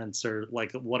parents, or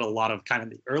like what a lot of kind of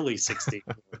the early 60s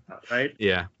were about, right?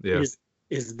 Yeah. This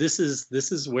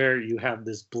is where you have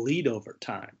this bleed over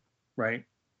time, right?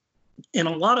 And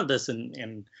a lot of this,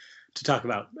 and to talk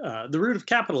about the root of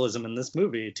capitalism in this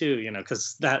movie too,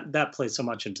 because that plays so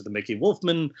much into the Mickey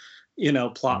Wolfman,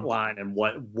 plot line, and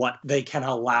what they can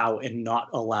allow and not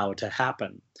allow to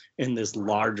happen in this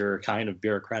larger kind of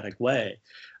bureaucratic way.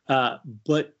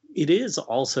 But it is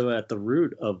also at the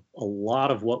root of a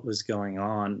lot of what was going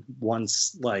on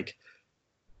once, like,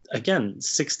 again,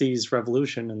 60s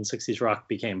revolution and 60s rock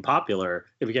became popular.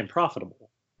 It became profitable.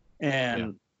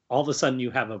 And all of a sudden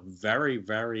you have a very,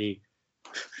 very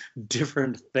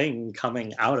different thing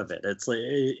coming out of it. It's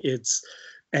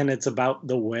about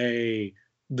the way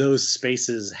those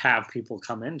spaces have people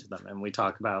come into them. And we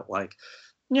talk about, like,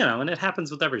 and it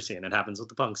happens with every scene. It happens with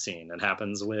the punk scene. It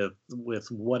happens with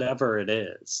whatever it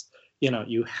is.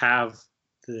 You have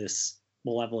this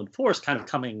malevolent force kind of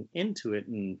coming into it,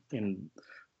 and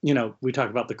we talk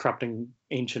about the corrupting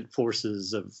ancient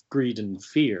forces of greed and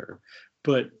fear,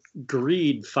 but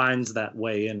greed finds that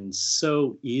way in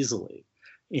so easily,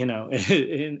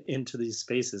 into these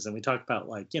spaces. And we talk about,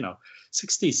 like,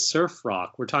 60s surf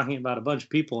rock. We're talking about a bunch of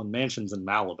people in mansions in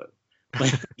Malibu.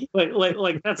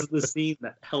 Like that's the scene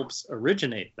that helps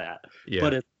originate that.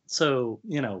 But it's so,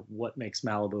 what makes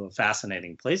Malibu a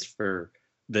fascinating place for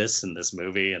this and this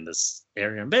movie and this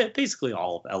area, and basically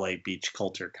all of LA beach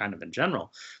culture kind of in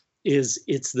general, is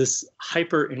it's this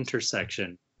hyper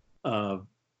intersection of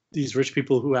these rich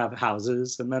people who have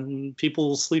houses and then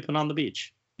people sleeping on the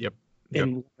beach.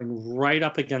 And right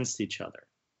up against each other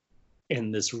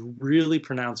in this really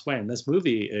pronounced way. In this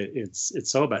movie, it's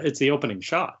so bad. It's the opening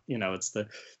shot. It's the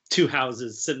two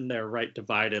houses sitting there right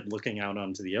divided, looking out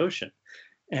onto the ocean.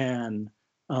 And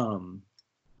when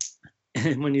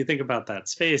you think about that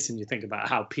space, and you think about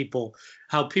how people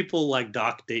like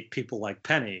Doc date people like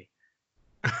Penny,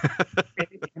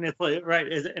 and it's like,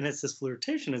 right, and it's this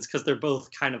flirtation. It's because they're both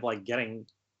kind of like getting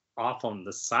off on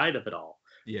the side of it all.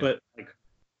 But like,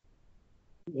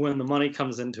 when the money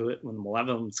comes into it, when the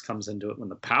malevolence comes into it, when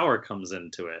the power comes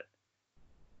into it,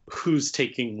 who's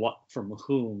taking what from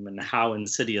whom, and how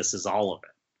insidious is all of it?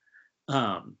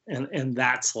 And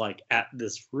that's like at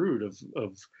this root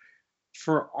of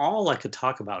for all I could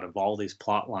talk about of all these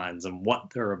plot lines and what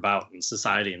they're about in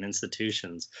society and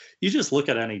institutions. You just look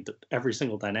at every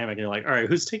single dynamic and you're like, all right,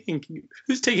 who's taking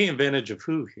advantage of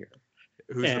who here?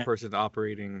 Who's the person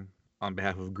operating on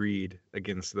behalf of greed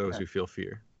against those who feel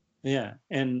fear? Yeah,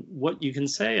 and what you can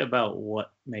say about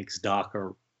what makes Doc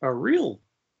a real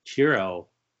hero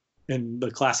in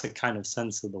the classic kind of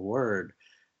sense of the word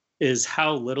is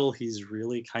how little he's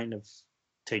really kind of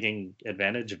taking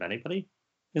advantage of anybody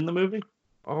in the movie.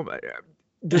 Oh my God.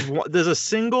 There's a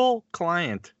single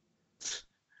client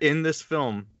in this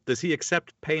film. Does he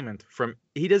accept payment from?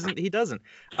 He doesn't.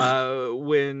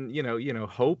 When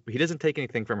Hope, he doesn't take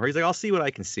anything from her. He's like, I'll see what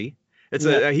I can see. It's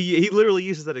he literally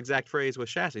uses that exact phrase with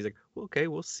Shasta. He's like, well, okay,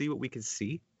 we'll see what we can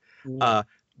see.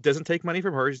 Doesn't take money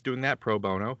from her. He's doing that pro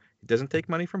bono. He doesn't take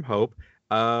money from Hope.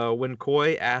 When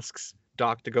Coy asks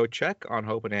Doc to go check on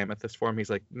Hope and Amethyst for him, he's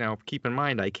like, now keep in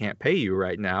mind, I can't pay you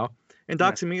right now. And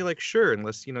Doc's immediately like, sure,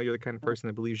 unless you're the kind of person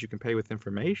that believes you can pay with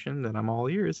information, then I'm all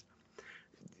ears.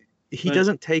 He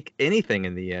doesn't take anything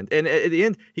in the end, and at the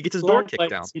end he gets his door kicked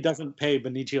down. He doesn't pay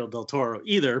Benicio del Toro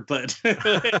either, but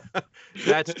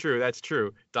That's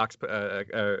true. Doc's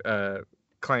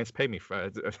clients pay me for.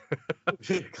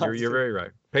 You're very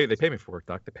right. They pay me for work,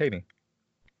 Doc. They pay me.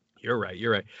 You're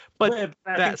right. But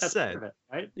that said,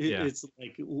 right? It's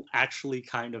like actually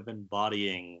kind of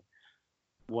embodying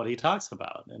what he talks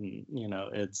about, and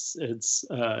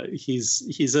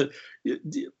he's a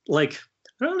like.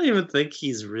 I don't even think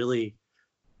he's really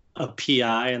a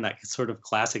PI in that sort of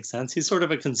classic sense. He's sort of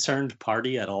a concerned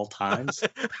party at all times.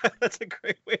 That's a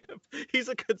great way to. He's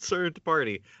a concerned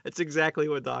party. That's exactly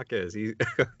what Doc is. He's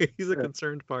a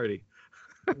concerned party.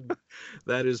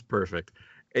 That is perfect.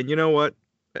 And you know what?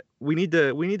 We need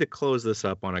to close this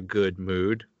up on a good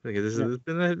mood because this has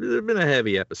been a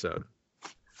heavy episode.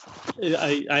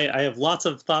 I have lots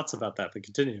of thoughts about that, but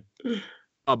continue.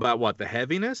 About what, the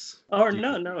heaviness?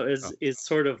 No. It's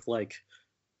sort of like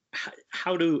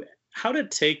how to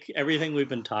take everything we've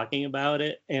been talking about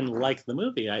it and like the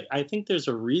movie. I think there's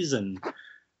a reason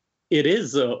it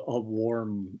is a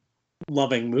warm,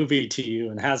 loving movie to you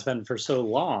and has been for so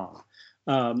long.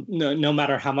 No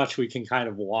matter how much we can kind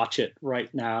of watch it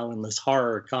right now in this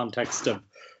horror context of,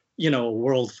 a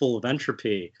world full of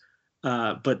entropy.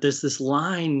 But there's this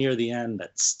line near the end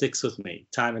that sticks with me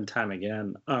time and time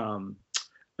again.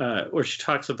 Where she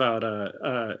talks about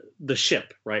the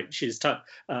ship, right? She's talking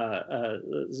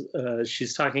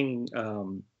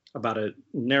about it,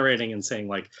 narrating and saying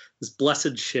like this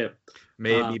blessed ship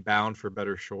may it be bound for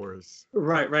better shores.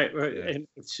 Right. Yeah. And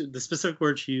the specific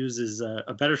word she uses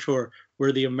a better shore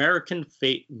where the American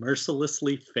fate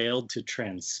mercilessly failed to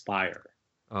transpire.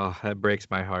 Oh, that breaks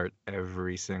my heart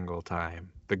every single time.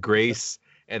 The grace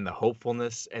and the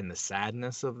hopefulness and the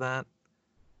sadness of that.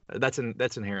 That's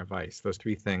Inherent Vice. Those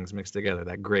three things mixed together,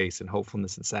 that grace and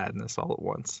hopefulness and sadness all at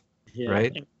once. Yeah.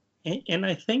 Right. And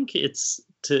I think it's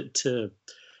to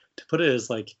put it as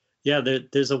like,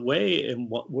 there's a way in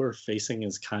what we're facing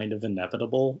is kind of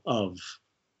inevitable of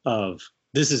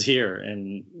this is here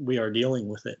and we are dealing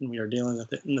with it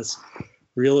in this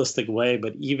realistic way.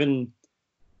 But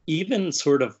even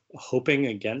sort of hoping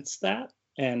against that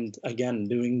and again,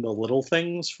 doing the little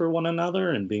things for one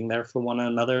another and being there for one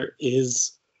another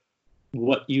is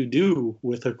what you do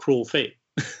with a cruel fate.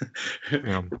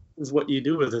 Is what you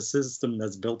do with a system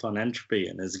that's built on entropy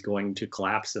and is going to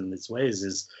collapse in these ways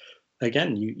is,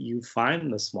 again, you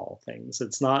find the small things.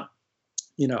 It's not,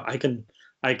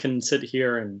 I can sit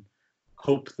here and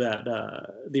hope that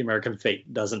the American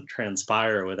fate doesn't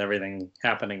transpire with everything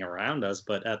happening around us.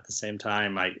 But at the same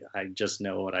time, I just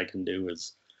know what I can do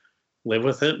is live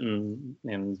with it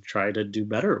and try to do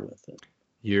better with it.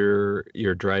 You're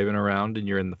driving around and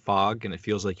you're in the fog and it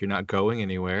feels like you're not going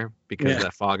anywhere because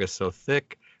that fog is so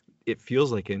thick. It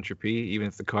feels like entropy, even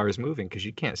if the car is moving, because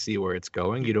you can't see where it's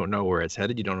going. You don't know where it's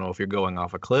headed. You don't know if you're going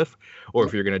off a cliff or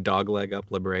if you're going to dogleg up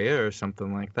La Brea or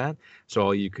something like that. So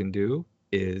all you can do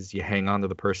is you hang on to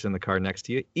the person in the car next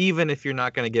to you, even if you're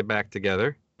not going to get back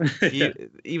together.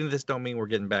 Even this don't mean we're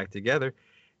getting back together.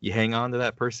 You hang on to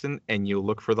that person and you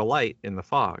look for the light in the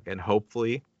fog, and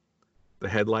hopefully the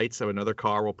headlights of another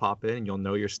car will pop in and you'll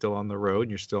know you're still on the road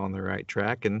and you're still on the right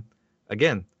track. And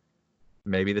again,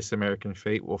 maybe this American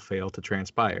fate will fail to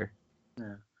transpire.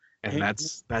 Yeah. And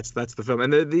that's the film.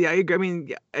 And I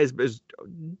mean, as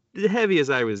heavy as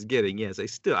I was getting, yes, I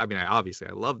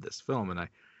love this film, and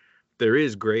there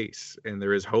is grace and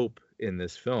there is hope in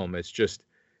this film.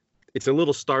 It's a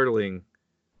little startling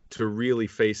to really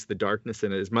face the darkness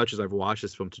in it. As much as I've watched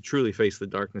this film, to truly face the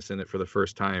darkness in it for the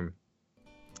first time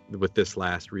with this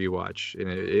last rewatch, and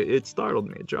it startled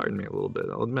me. It jarred me a little bit,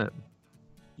 I'll admit.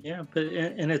 Yeah,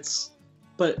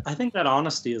 but I think that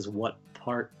honesty is what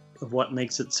part of what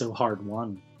makes it so hard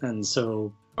won, and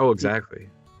so. Oh, exactly.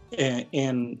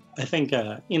 And I think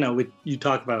you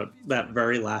talk about that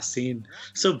very last scene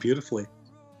so beautifully.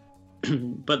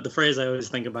 But the phrase I always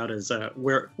think about is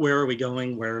where are we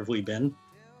going? Where have we been?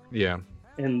 Yeah.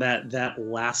 and that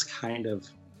last kind of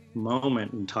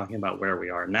moment in talking about where we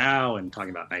are now and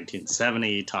talking about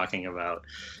 1970, talking about,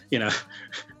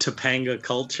 Topanga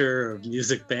culture of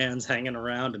music bands hanging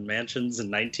around in mansions in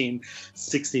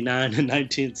 1969 and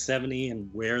 1970 and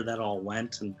where that all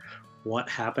went and what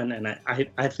happened. And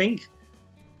I think,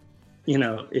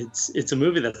 it's a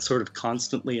movie that's sort of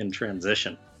constantly in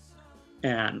transition.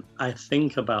 And I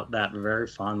think about that very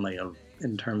fondly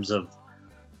in terms of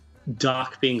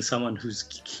Doc being someone who's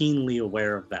keenly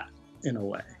aware of that in a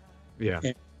way. Yeah.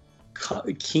 And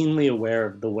keenly aware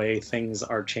of the way things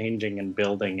are changing and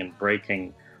building and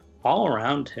breaking all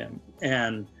around him.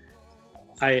 And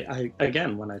I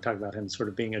again, when I talk about him sort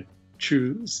of being a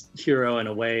true hero in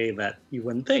a way that you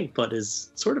wouldn't think, but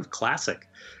is sort of classic,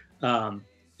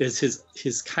 is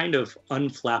his kind of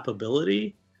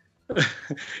unflappability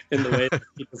in the way that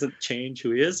he doesn't change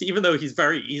who he is, even though he's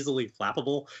very easily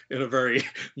flappable in a very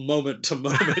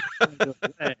moment-to-moment kind of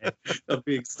way of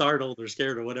being startled or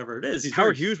scared or whatever it is.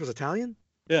 Howard Hughes was Italian?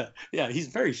 Yeah, he's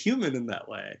very human in that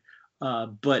way.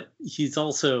 But he's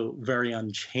also very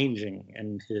unchanging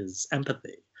in his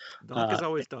empathy. Doc is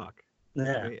always Doc.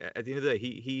 Yeah. I mean, at the end of the day,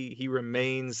 he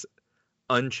remains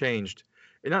unchanged.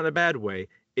 And not in a bad way.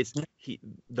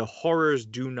 The horrors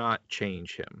do not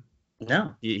change him.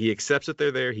 No. He accepts that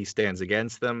they're there. He stands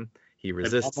against them. He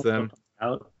resists them.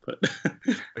 Out, but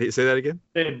Say that again?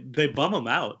 They bum him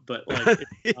out, but like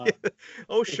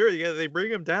oh sure, yeah, they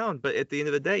bring him down, but at the end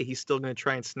of the day, he's still going to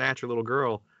try and snatch a little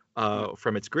girl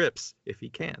from its grips if he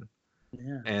can.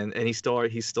 Yeah. And he's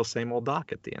still same old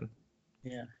Doc at the end.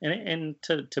 Yeah. And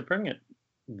to bring it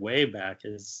way back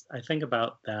is, I think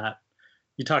about that.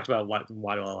 You talked about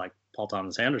why do I like Paul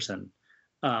Thomas Anderson?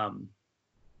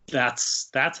 That's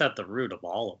at the root of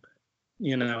all of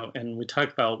it, and we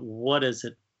talk about what is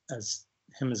it as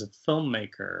him as a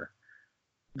filmmaker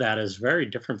that is very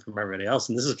different from everybody else.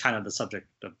 And this is kind of the subject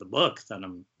of the book that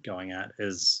I'm going at,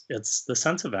 is it's the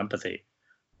sense of empathy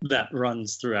that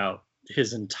runs throughout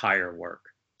his entire work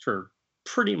for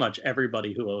pretty much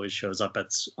everybody who always shows up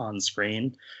on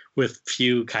screen, with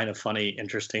few kind of funny,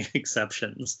 interesting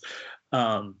exceptions.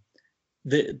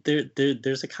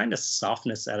 There's a kind of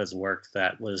softness at his work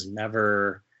that was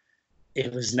never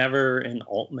in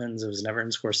Altman's, it was never in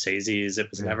Scorsese's, it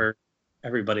was never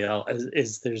everybody else.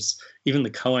 There's even the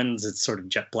Coens, it's sort of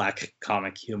jet black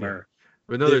comic humor.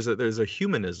 But no, there's a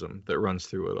humanism that runs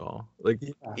through it all. Like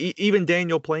even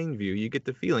Daniel Plainview, you get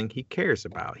the feeling he cares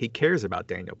about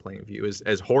Daniel Plainview,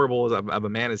 as horrible of a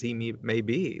man as he may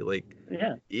be. Like,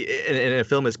 yeah, in a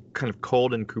film as kind of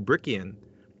cold and Kubrickian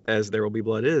as There Will Be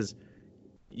Blood is,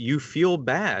 you feel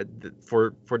bad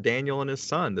for Daniel and his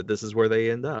son that this is where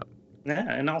they end up. Yeah,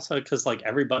 and also because like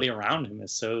everybody around him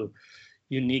is so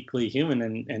uniquely human,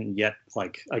 and yet,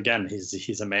 like, again,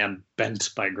 he's a man bent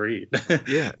by greed.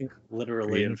 Yeah,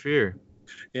 literally, greed and fear.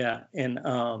 Yeah, and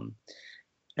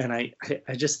I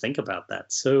just think about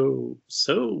that so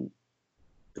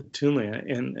tunely,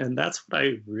 and that's what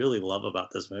I really love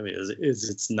about this movie is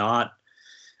it's not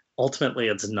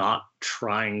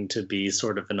trying to be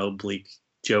sort of an oblique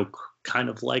joke, kind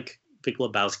of like Big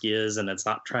Lebowski is, and it's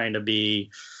not trying to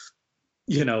be,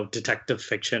 detective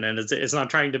fiction, and it's not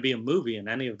trying to be a movie in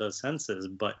any of those senses,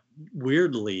 but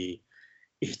weirdly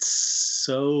it's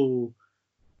so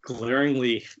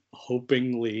glaringly,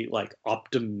 hopingly, like,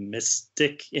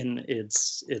 optimistic in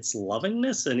its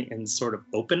lovingness and sort of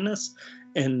openness,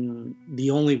 and the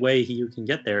only way you can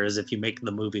get there is if you make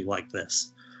the movie like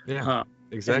this. Yeah,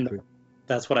 exactly.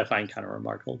 That's what I find kind of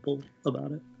remarkable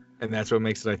about it, and that's what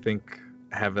makes it, I think,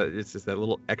 it's just that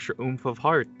little extra oomph of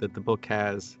heart that the book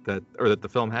has, that the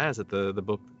film has, that the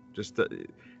book just the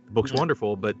book's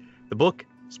wonderful, but the book,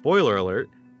 spoiler alert,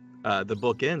 the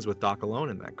book ends with Doc alone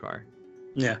in that car,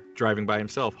 driving by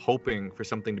himself, hoping for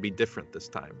something to be different this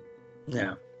time.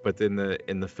 Yeah, but in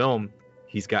the film,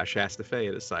 he's got Shasta Fay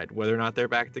at his side. Whether or not they're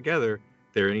back together,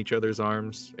 they're in each other's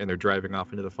arms and they're driving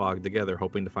off into the fog together,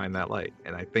 hoping to find that light.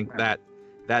 And I think that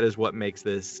is what makes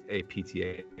this a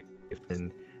PTA,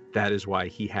 and that is why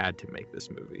he had to make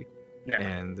this movie. Yeah.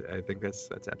 And I think that's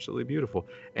absolutely beautiful.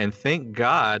 And thank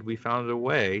God we found a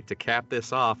way to cap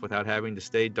this off without having to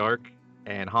stay dark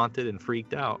and haunted and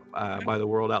freaked out by the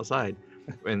world outside.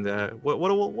 And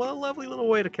what a lovely little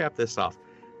way to cap this off.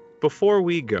 Before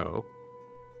we go,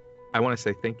 I want to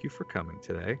say thank you for coming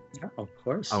today. Yeah, of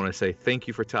course. I want to say thank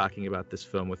you for talking about this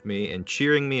film with me and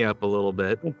cheering me up a little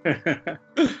bit.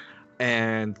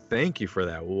 And thank you for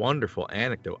that wonderful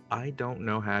anecdote. I don't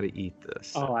know how to eat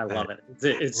this. Oh, I love it.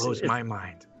 It blows my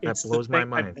mind. That blows my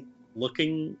mind. I've been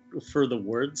looking for the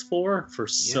words for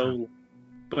so,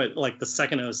 but like the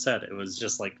second it was said, it was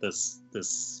just like this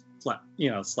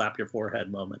slap your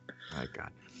forehead moment. My God.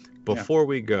 Before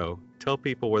we go, tell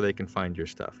people where they can find your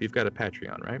stuff. You've got a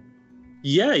Patreon, right?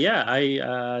 Yeah.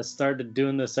 I started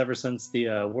doing this ever since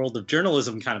the world of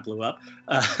journalism kind of blew up.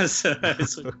 So I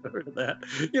switched over to that.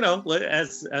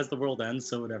 As the world ends,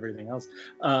 so would everything else.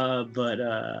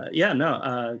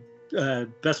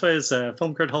 Best way is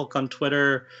Film Crit Hulk on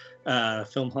Twitter,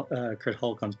 Film Crit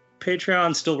Hulk on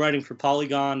Patreon. Still writing for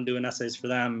Polygon, doing essays for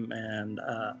them and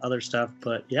other stuff.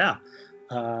 But yeah,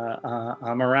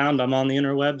 I'm around. I'm on the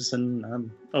interwebs, and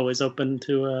I'm always open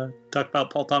to talk about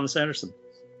Paul Thomas Anderson.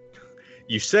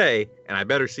 You say, and I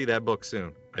better see that book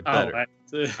soon. I better.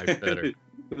 I better.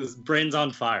 His brain's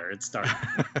on fire. It's starting.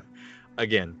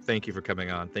 Again, thank you for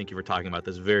coming on. Thank you for talking about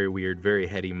this very weird, very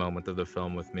heady moment of the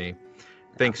film with me.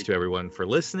 Thanks to everyone for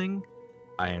listening.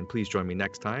 And please join me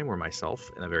next time where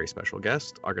myself and a very special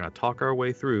guest are going to talk our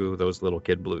way through those little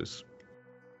kid blues.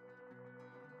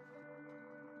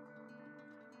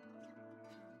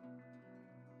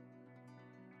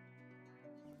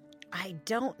 I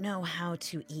don't know how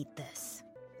to eat this.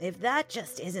 If that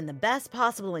just isn't the best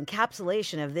possible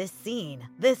encapsulation of this scene,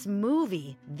 this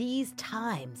movie, these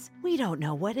times, we don't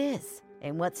know what is.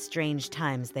 And what strange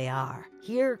times they are.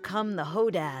 Here come the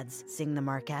Hodads, sing the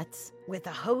Marquettes. With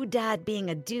a Hodad being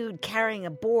a dude carrying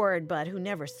a board but who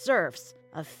never surfs.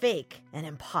 A fake, an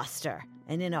imposter.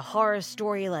 And in a horror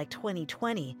story like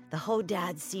 2020, the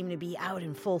Hodads seem to be out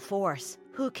in full force.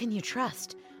 Who can you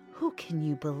trust? Who can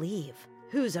you believe?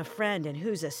 Who's a friend and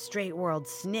who's a straight world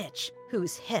snitch?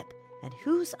 Who's hip and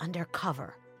who's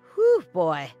undercover? Whew,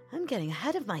 boy, I'm getting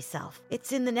ahead of myself.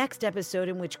 It's in the next episode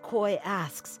in which Coy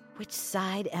asks, which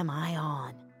side am I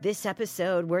on? This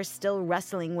episode, we're still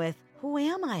wrestling with, who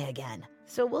am I again?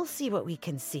 So we'll see what we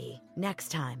can see next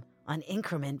time on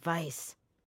Increment Vice.